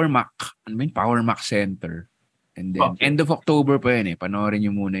 Power Mac. I mean, Power Mac Center. And then, Okay. end of October pa yun eh. Panoorin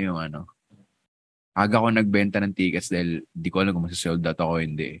nyo muna yung ano. Aga ko nagbenta ng tickets dahil di ko alam kung masasold out ako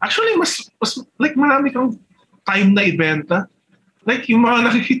hindi. Actually, mas like marami kang time na ibenta. Like yung mga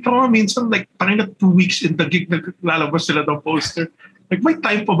nakikita ko minsan, like tangina 2 weeks in the gig, naglalabas sila ng poster. Like may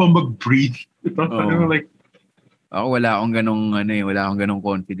time pa ba mag-breathe? Ito, like, ako wala akong ganong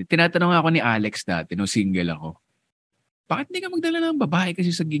confident. Tinatanong ako ni Alex dati, nung single ako. Bakit hindi ka magdala ng babae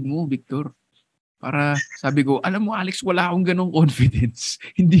kasi sa gig mo, Victor? Para sabi ko, alam mo Alex, wala akong ganong confidence.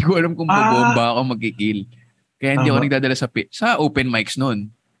 Hindi ko alam kung babomba ako magkikil. Kaya hindi ako nagdadala sa open mics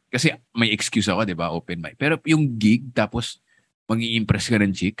noon. Kasi may excuse ako, di ba? Open mic. Pero yung gig, tapos mag-i-impress ka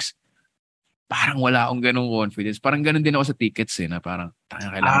ng chicks, parang wala akong ganong confidence. Parang ganon din ako sa tickets eh, na parang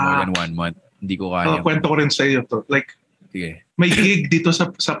kailangan more than 1 month. Hindi ko kaya. Kwento ko rin sa iyo to. Like, sige. May gig dito sa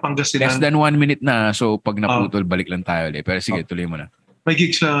Pangasinan. Less than 1 minute na. So, pag naputol, balik lang tayo ulit. Pero sige, tuloy mo na. May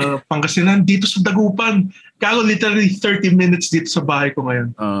gig sa Pangasinan dito sa Dagupan. Kaya literally 30 minutes dito sa bahay ko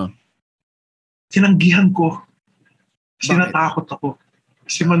ngayon. Tinanggihan ko. Kasi natakot ako.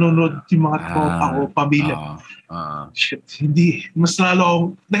 Kasi manonood yung mga tropa ko, pamilya. Shit, hindi. Mas lalo akong,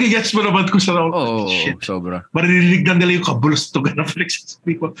 nagigets mo naman kung saan ako. Shit. Sobra. Maririnig na nila yung kabulustugan ng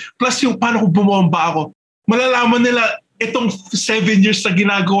flexibility ko. Plus yung paano kung bumomba ako, malalaman nila itong 7 years na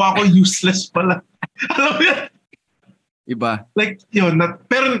ginagawa ko, useless pala. Alam mo yan? Iba. Like, yun.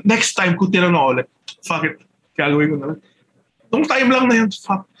 Pero next time, kung tinanong ulit, fuck it. Gagawin ko na lang. Nung time lang na yun,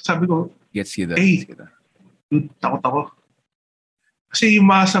 fuck. Sabi ko, gets kita. Hey, dude, takot ako. Kasi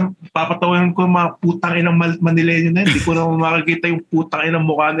yung mga papatawanan ko mga putang inang Manileño na yun. Hindi ko na makakita yung putang inang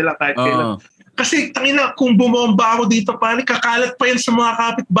mukha nila kahit kailan. Kasi tangina, kung bumomba ako dito, pare, kakalat pa yan sa mga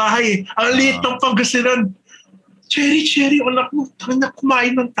kapitbahay eh. Ang liit ng Pangasinan. Cherry, anak mo, tangina,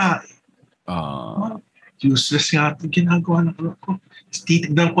 kumain ng tayo. Useless nga ito ginagawa ng anak ko.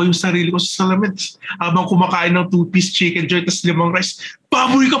 Titignan ko yung sarili ko sa salamin. Habang kumakain ng 2-piece chicken joint tas 5 rice,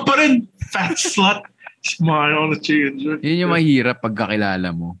 baboy ka pa rin. Fat slut. Smile on the chicken joint. Yun yung mahirap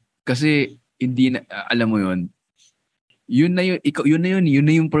pagkakilala mo. Kasi hindi na, alam mo yun, yun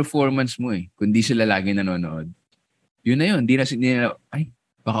na yung performance mo eh. Kung di sila lagi nanonood. Yun na yun. Di na ay,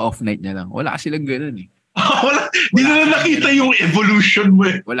 baka off night niya lang. Wala silang ganun eh. Di na nakita yung evolution mo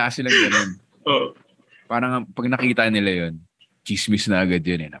eh. Wala silang ganun. Parang pag nakita nila yun, chismis na agad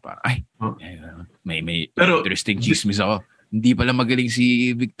yun eh. Na parang, may pero, interesting chismis ako. Hindi pala magaling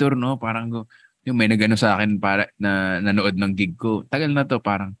si Victor, no? Parang yung may nagano sa akin para na nanood ng gig ko. Tagal na to,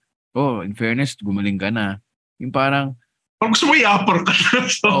 parang, in fairness, gumaling ka na. Yung parang gusto mo i-upper ka na.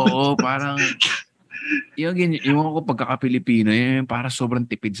 Oo, parang yung ko pagkaka-Pilipino, yung parang sobrang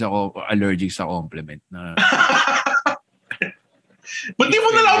tipid sa allergic sa compliment na. Ba't di mo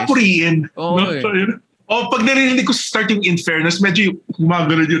na lang puriin? Oo. Pag narinig ko sa starting in fairness, medyo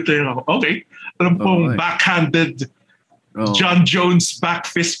gumagano yung tayo ako. Okay. Alam pong backhanded John Jones back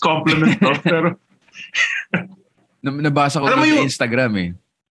fist compliment. Pero nabasa ko sa Instagram eh.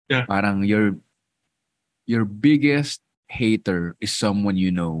 Yeah. Parang your biggest hater is someone you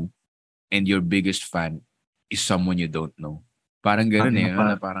know and your biggest fan is someone you don't know. Parang gano'n eh.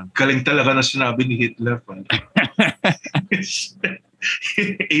 Parang galing talaga na sinabi ni Hitler.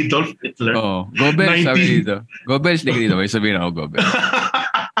 Adolf Hitler. Goebbels sabi dito. Goebbels dito. May sabihin ako Goebbels.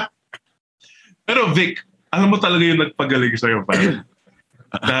 Pero Vic, alam mo talaga yung nagpagaling sa'yo parang.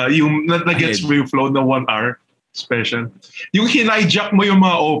 Yung nag-gets mo yung flow ng 1 hour special. Yung hinijack mo yung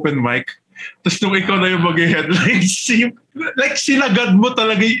mga open mic, tapos nung ikaw na yung mag-headlines, like sinagad mo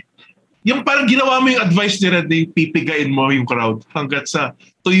talaga yung parang ginawa mo yung advice ni Red na yung pipigain mo yung crowd hanggat sa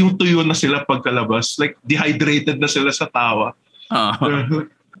tuyong-tuyo na sila pagkalabas. Like dehydrated na sila sa tawa.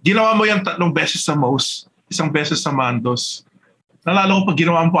 Ginawa mo yan 3 beses sa Mouse, 1 beses sa Mandos. Nalala ko pag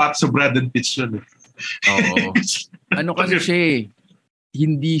ginawa mo at sa Brad and Pitts yun. Oo. Ano kasi siya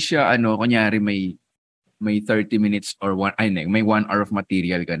hindi siya kunyari may 30 minutes or may 1 hour of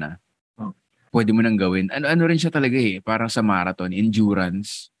material ka na. Pwede mo nang gawin. Ano rin siya talaga eh, parang sa marathon,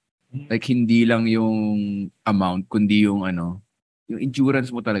 endurance. Like hindi lang yung amount, kundi yung yung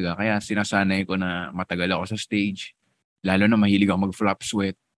endurance mo talaga. Kaya sinasanay ko na matagal ako sa stage. Lalo na mahilig ako mag-flop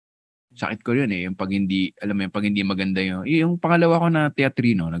sweat. Sakit ko yun eh, yung pag hindi, alam mo yung pag hindi maganda yung pangalawa ko na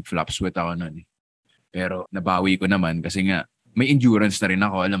teatrino, nag-flop sweat ako noon eh. Pero nabawi ko naman kasi nga may endurance na rin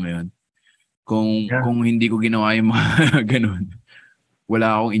ako, alam mo yun. Kung hindi ko ginawa yung mga ganun,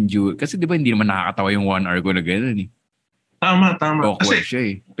 wala akong injury. Kasi di ba hindi naman nakakatawa yung 1 hour ko na gano'n eh. Tama. Awkward Kasi, siya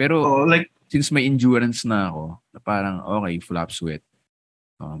eh. Pero like, since may endurance na ako, na parang okay, flop sweat.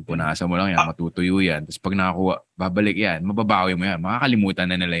 Punasan mo lang yan, matutuyo yan. Tapos pag nakakuha, babalik yan, mababawi mo yan. Makakalimutan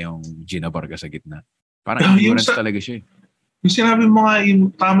na nila yung ginabar ka sa gitna. Parang endurance talaga siya eh. Yung sinabi mo nga,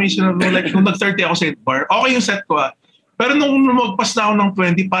 yung tama yung sinabi mo, like, nung nag-30 ako sa bar, okay yung set ko Pero nung lumagpas na ako ng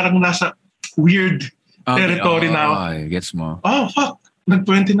 20, parang nasa weird territory na ako. Gets mo. Oh, fuck.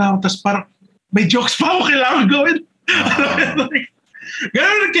 Nag-20 na ako, tapos parang may jokes pa ako kailangan gawin.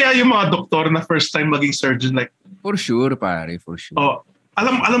 Ganun kaya yung mga doktor na first time maging surgeon, like, for sure, pare, for sure. Oh,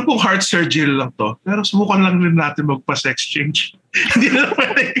 alam kong heart surgery lang to, pero subukan lang rin natin magpa-sex change. Hindi na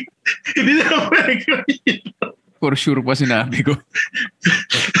pwede. For sure pa sinabi ko.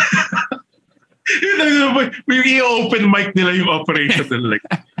 Yung i-open mic nila yung operation nila, like,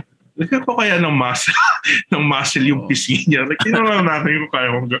 lagyan ko kaya ng muscle yung pisngi niya. Like, yun lang natin yung kaya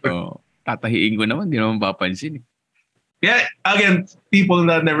kong gawin. Tatahiin ko naman, di naman papansin eh. Yeah, again, people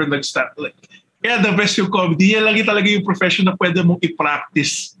that never nag-start. Like, yeah, the best yung comedy. Yan lang talaga yung profession na pwede mong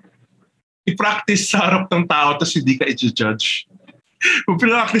i-practice. I-practice sa harap ng tao tapos hindi ka i-judge. Kung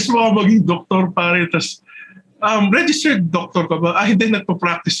pinractice mo ka maging doktor pare, tapos registered doctor ka ba? Hindi,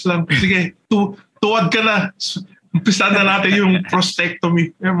 nagpa-practice lang. Sige, tuwad ka na. Umpisa na natin yung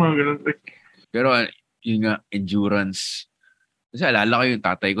prostatectomy. Yung mga ganun. Pero yun nga, endurance. Kasi alala ko yung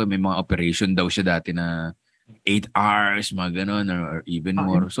tatay ko, may mga operation daw siya dati na 8 hours, mga ganun, or even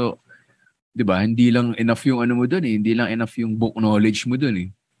more. So, di ba, hindi lang enough yung ano mo dun eh. Hindi lang enough yung book knowledge mo dun eh.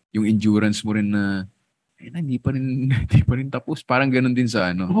 Yung endurance mo rin na, hindi pa rin tapos. Parang ganun din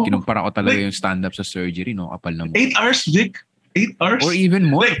sa kinumpara ko talaga yung stand-up sa surgery, no? Kapal na mo. 8 hours, Vic? 8 hours? Or even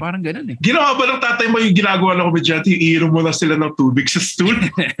more, like, parang ganun eh. Ginawa ba ng tatay mo yung ginagawa ng komedyante, iinom mo na sila ng tubig sa stool?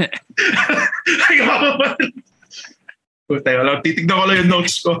 Ginawa ba? Titignan ko lang yung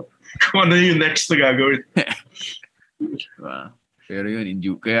notes ko kung ano yung next na gagawin. Pero yun,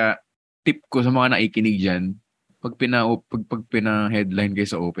 kaya tip ko sa mga nakikinig dyan, pag pina-headline kayo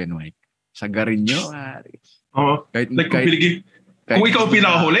sa open mic, sagarin nyo, kahit kung ikaw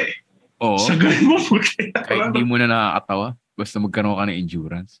pinakahuli, sagarin mo. Kahit hindi mo na nakakatawa, basta magkaroon ka ng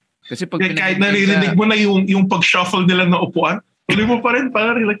endurance. Kasi pag kahit naririnig mo na yung pag-shuffle nila na upuan, tuloy mo pa rin,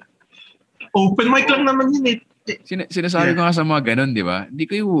 parang like, open mic lang naman yun eh. Sinasabi ko nga sa mga ganun, di ba? Hindi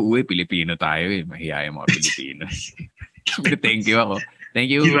kayo uuwi, Pilipino tayo eh. Mahiya yung mga Pilipino. Thank you ako. Thank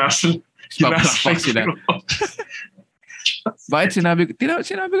you. Papalakpak sila. Bakit sinabi ko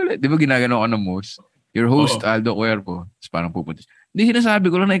di ba ginagano ko ng host? Your host, Aldo Cuervo. Tapos parang pupunta. Hindi, sinasabi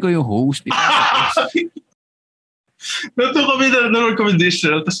ko lang na ikaw yung host. Nato kami na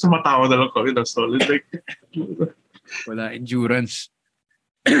recommendation, tapos tumatawa na lang kami na solid. Like, wala endurance.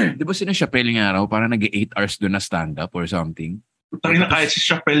 Di ba sino Chappelle nga raw, parang nag-8 hours doon na stand-up or something? Tangina, kahit si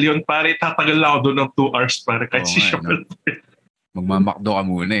Chappelle yun, pare, tatagal lang ako doon ng 2 hours, pare, kahit si Chappelle. Magmamakdo ka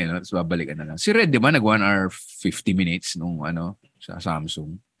muna eh, no? Tapos babalikan na lang. Si Red, di ba, nag 1 hour 50 minutes nung sa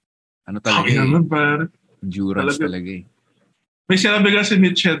Samsung. Ano talaga eh? Naman, pare. Endurance talaga eh. May sinabi kasi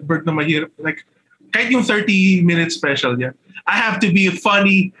ni Chetberg na mahirap. Like, kahit yung 30-minute special niya, I have to be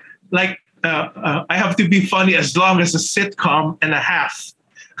funny, like, I have to be funny as long as a sitcom and a half.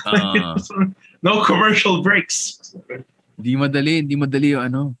 No commercial breaks. Hindi madali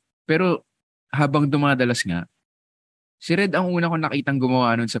yung Pero habang dumadalas nga, si Red ang una ko nakitang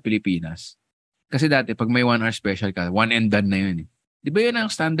gumawa nun sa Pilipinas. Kasi dati, pag may 1 hour special ka, one and done na yun eh. Di ba yun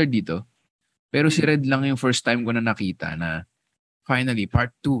ang standard dito? Pero si Red lang yung first time ko na nakita na finally, part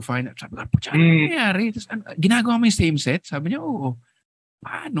 2, final. Sabi ko, ano nangyari? Ginagawa mo yung same set? Sabi niya, oo.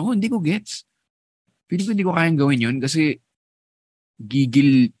 Paano? Hindi ko gets. Hindi ko kayang gawin yun kasi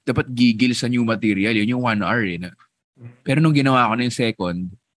dapat gigil sa new material. Yun yung 1 hour eh. Pero nung ginawa ko na yung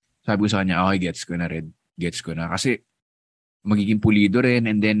second, sabi ko sa kanya, okay, gets ko na Red. Gets ko na. Kasi magiging pulido rin.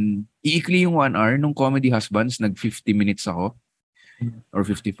 And then, iikli yung 1 hour. Nung Comedy Husbands, nag 50 minutes ako. Or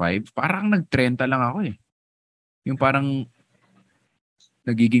 55. Parang nag-30 lang ako eh. Yung parang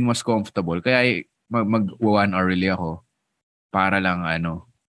nagiging mas comfortable. Kaya mag 1 hour really ako. Para lang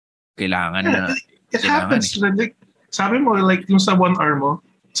kailangan na. It happens. Like, sabi mo, like yung sa 1 hour mo,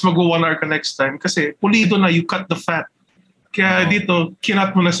 tapos mag-1 hour ka next time. Kasi pulido na, you cut the fat. Kaya dito,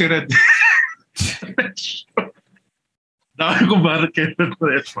 kinat mo na si Red. Dahil ko bakit kayo.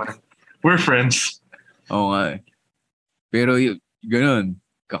 We're friends. Oo nga. Pero ganun,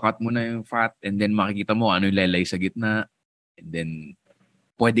 kakat mo na yung fat and then makikita mo ano yung lelay sa gitna. And then,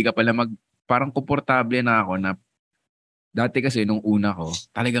 pwede ka pala parang komportable na ako na dati kasi nung una ko,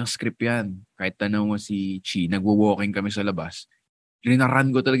 talagang script yan. Kahit tanong mo si Chi, nagwo-walking kami sa labas. rinaran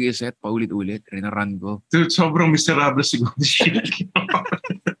ko talaga yung set, paulit-ulit. Rinaran ko. Dude, sobrang miserable siguro.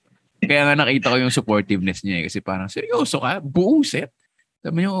 Kaya nga nakita ko yung supportiveness niya kasi parang, seryoso ka? Buong set?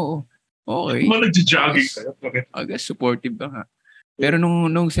 Sabi niya, oo. Okay. Nagja-jogging kayo. I guess supportive ka nga. Pero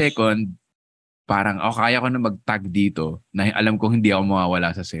nung second, parang, kaya ko na mag-tag dito na alam kong hindi ako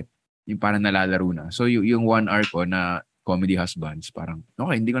mawawala sa set. Yung parang nalalaro na. So yung 1 hour ko na Comedy Husbands, parang,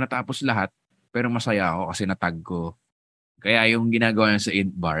 okay, hindi ko natapos lahat, pero masaya ako kasi natag ko. Kaya yung ginagawa niya sa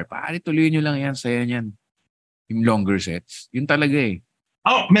int bar, pare, tuloy nyo lang yan, saya niyan. Yung longer sets. Yun talaga eh.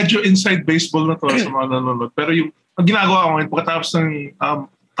 Medyo inside baseball na to sa mga nanonood. Pero ang ginagawa ko ngayon, pagkatapos ng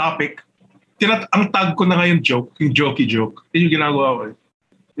topic, ang tag ko na ngayon joke, yung jokey joke. Yun yung ginagawa ko eh.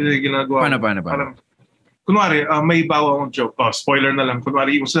 Yun yung ginagawa ko. Paano? Parang, kunwari, may bawa akong joke. Spoiler na lang.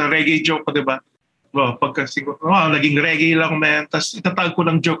 Kunwari, yung sa reggae joke pa, diba? Naging reggae lang, man. Tapos itatag ko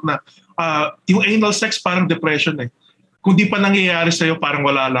ng joke na, yung anal sex parang depression eh. Kung di pa nangyayari sa'yo, parang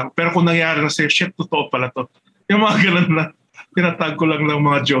wala lang. Pero kung nangyayari na sa'yo, shit, totoo pala to. Yung mga ganun na, tinatag ko lang ng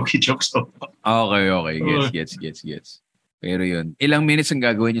mga jokey jokes to. Okay. Gets. Pero yun, ilang minutes ang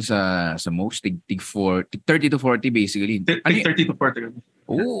gagawin niyo sa most? Tig 30 to 40 basically. Tig 30 to 40.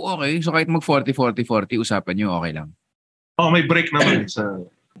 Oo, okay. So kahit mag 40, usapan niyo, okay lang. May break naman.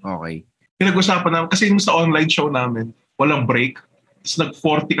 Okay. Pinag-usapan namin, kasi yung sa online show namin, walang break. Tapos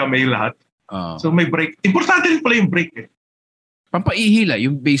nag-40 kami lahat. So may break. Importante rin pala yung break eh. Pampaihila,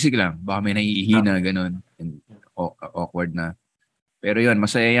 yung basic lang. Baka may naiihina, ganun. Awkward na. Pero yun,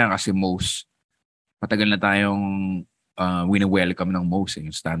 masaya yan kasi most, matagal na tayong wini-welcome ng most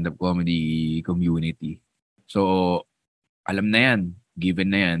yung stand-up comedy community. So, alam na yan. Given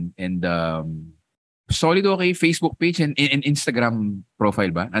na yan. And solid okay Facebook page and Instagram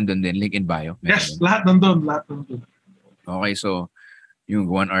profile ba? Andun din, link in bio. Yes, lahat nandun. Okay, so yung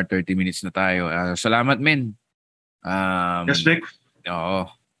 1 hour 30 minutes na tayo. Salamat, men. Yes, Vic. Oo.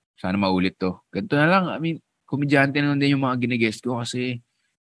 Sana maulit to. Ganito na lang. I mean, komedyante na din yung mga ginigest ko kasi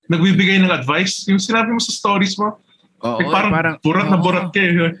nagbibigay ng advice. Yung sinabi mo sa stories mo, parang burat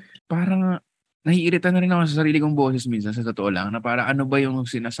kayo. Parang naiirita na rin ako sa sarili kong boses minsan sa totoo lang na parang ano ba yung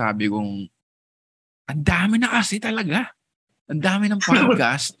sinasabi kong ang dami na kasi talaga. Ang dami ng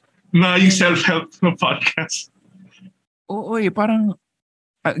podcast. na yung self-help ng podcast. Oo parang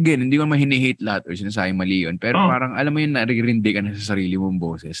again, hindi ko naman hini-hate lahat or sinasayang mali yun. Pero parang alam mo yung naririndi ka na sa sarili mong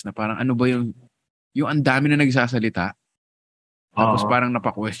boses na parang ano ba yung ang dami na nagsasalita. Tapos parang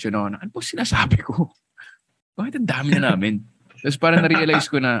napa-question ako na, ano po sinasabi ko? Bakit ang dami na namin? Tapos parang na-realize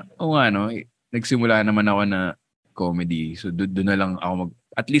ko na, nagsimula naman ako na comedy. So doon na lang ako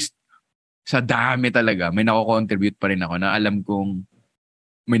at least sa dami talaga, may nako-contribute pa rin ako na alam kong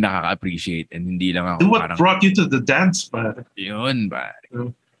may nakaka-appreciate and hindi lang ako and what brought you to the dance, pare? Yun, pare.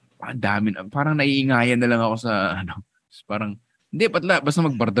 Ang dami, parang naiingayan na lang ako sa, parang, hindi, basta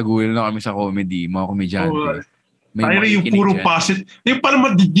magbardagulan lang kami sa comedy, mga komedyante. Tayo yung puro positive. Yung parang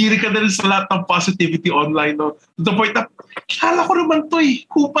madidiri ka na rin sa lahat ng positivity online, no? To the point na, kilala ko naman to eh.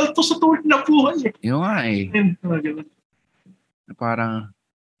 Kupal to sa tuwid na buhay eh. Yun nga eh. Parang,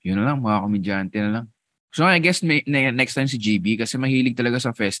 yun na lang, mga komedyante na lang. So I guess next time si GB, kasi mahilig talaga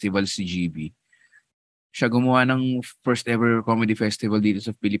sa festival si GB. Siya gumawa ng first ever comedy festival dito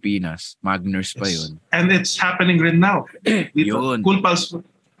sa Pilipinas. Magners pa yun. And it's happening rin now. Dito, yun. Cool Pals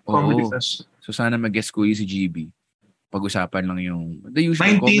Comedy Fest. So sana mag-guest ko si GB. Pag-usapan lang yung the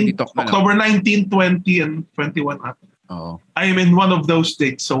usual comedy talk na lang. October 19, 20, and 21. Oo. I am in one of those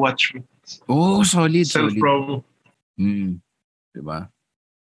dates, so watch me. Solid. Self-promo. Diba?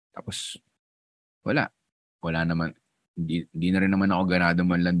 Tapos, wala naman. Hindi na rin naman ako ganado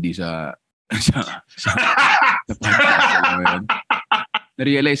man lang sa podcast.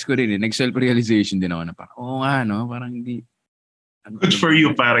 Na-realize ko rin nag-self-realization din ako na parang, parang hindi. Good for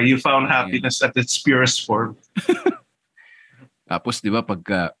you, pare. You found happiness at its purest form. Tapos, di ba,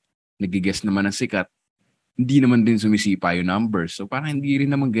 pagka nag-guess naman ng sikat, hindi naman din sumisipa yung numbers. So, parang hindi rin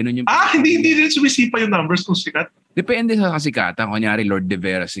naman ganun yung... Hindi rin sumisipa yung numbers kung sikat? Depende sa kasikatan. Kunyari, Lord De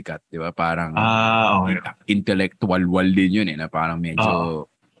Vera sikat, di ba? Parang okay. Intellectual wall din yun na parang medyo,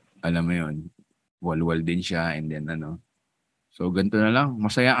 alam mo yun, wall din siya and then So, ganito na lang.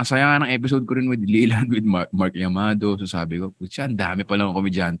 Ang saya nga ng episode ko rin with Leland, with Mark Yamado. So, sabi ko, putya, ang dami pa lang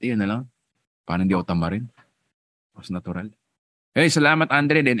komedyante. Yun na lang. Parang hindi ako tamarin. Mas natural. Hey, salamat,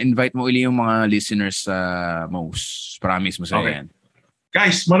 Andren. And invite mo uli yung mga listeners sa Most. Promise mo sa yan.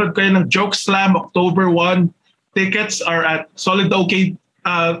 Guys, manood kayo ng Jokeslam October 1. Tickets are at Solid OK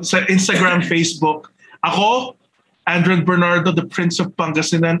sa Instagram, Facebook. Ako, Andren Bernardo, the Prince of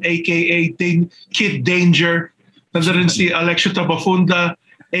Pangasinan, aka Kid Danger. Nandiyan rin si Alexio Tabafunda,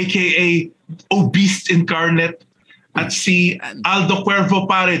 aka Obese Incarnate. At si Aldo Cuervo,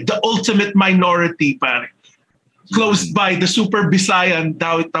 pare, the ultimate minority, pare. Closed by the Super Bisayan,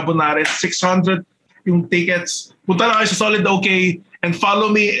 Dawit Tabonares, 600 yung tickets. Punta na kayo sa Solid OK and follow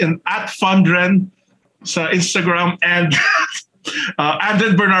me at Fundren sa Instagram and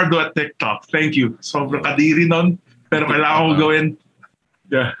Andren Bernardo at TikTok. Thank you. Sobrang kadiri nun. Pero kailangan ko gawin.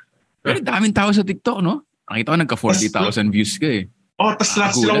 Yeah. Pero daming tao sa TikTok, no? Nakita ko nagka 40,000 views ka eh. Tas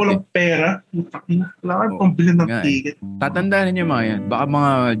lahat sila walang pera. Kailangan pang bilhin ng ticket. Tatandaan niyo mga yan. Baka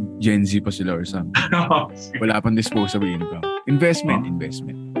mga Gen Z pa sila or something. Wala pang disposable income. Investment.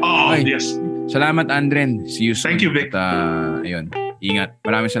 Okay. Yes. Salamat, Andren. See you soon. Thank you, Vic. At, ayun. Ingat.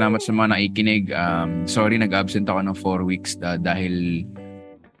 Maraming salamat sa mga nakikinig. Sorry, nag-absent ako ng 4 weeks dahil,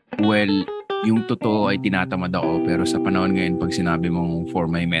 yung totoo ay tinatamad ako. Pero sa panahon ngayon, pag sinabi mong for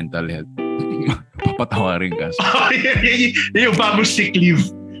my mental health, papatawarin ka. Yung bagong sick leave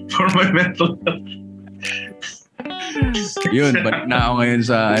for my mental health. Yun, balik na ako ngayon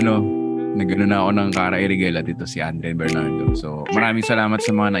sa nagano na ako ng Cara Irigel at ito si Andren Bernardo. So, maraming salamat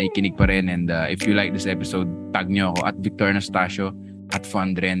sa mga naikinig pa rin. And if you like this episode, tag nyo ako at Victor Anastasio at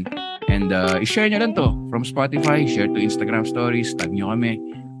Fundren. And i-share nyo lang to from Spotify, share to Instagram stories, tag nyo kami.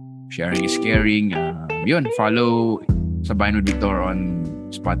 Sharing is caring. Yun, follow Sabayan with Victor on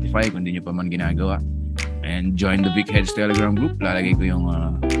Spotify kung hindi nyo pa man ginagawa. And join the Big Heads Telegram group. Lalagay ko yung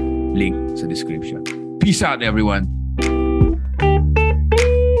link sa description. Peace out, everyone!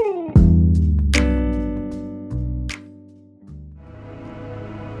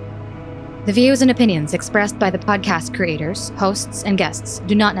 The views and opinions expressed by the podcast creators, hosts, and guests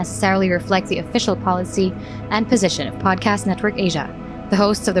do not necessarily reflect the official policy and position of Podcast Network Asia, the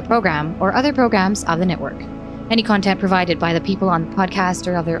hosts of the program, or other programs of the network. Any content provided by the people on the podcast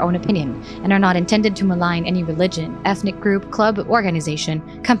are of their own opinion and are not intended to malign any religion, ethnic group, club, organization,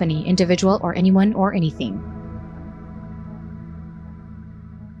 company, individual, or anyone or anything.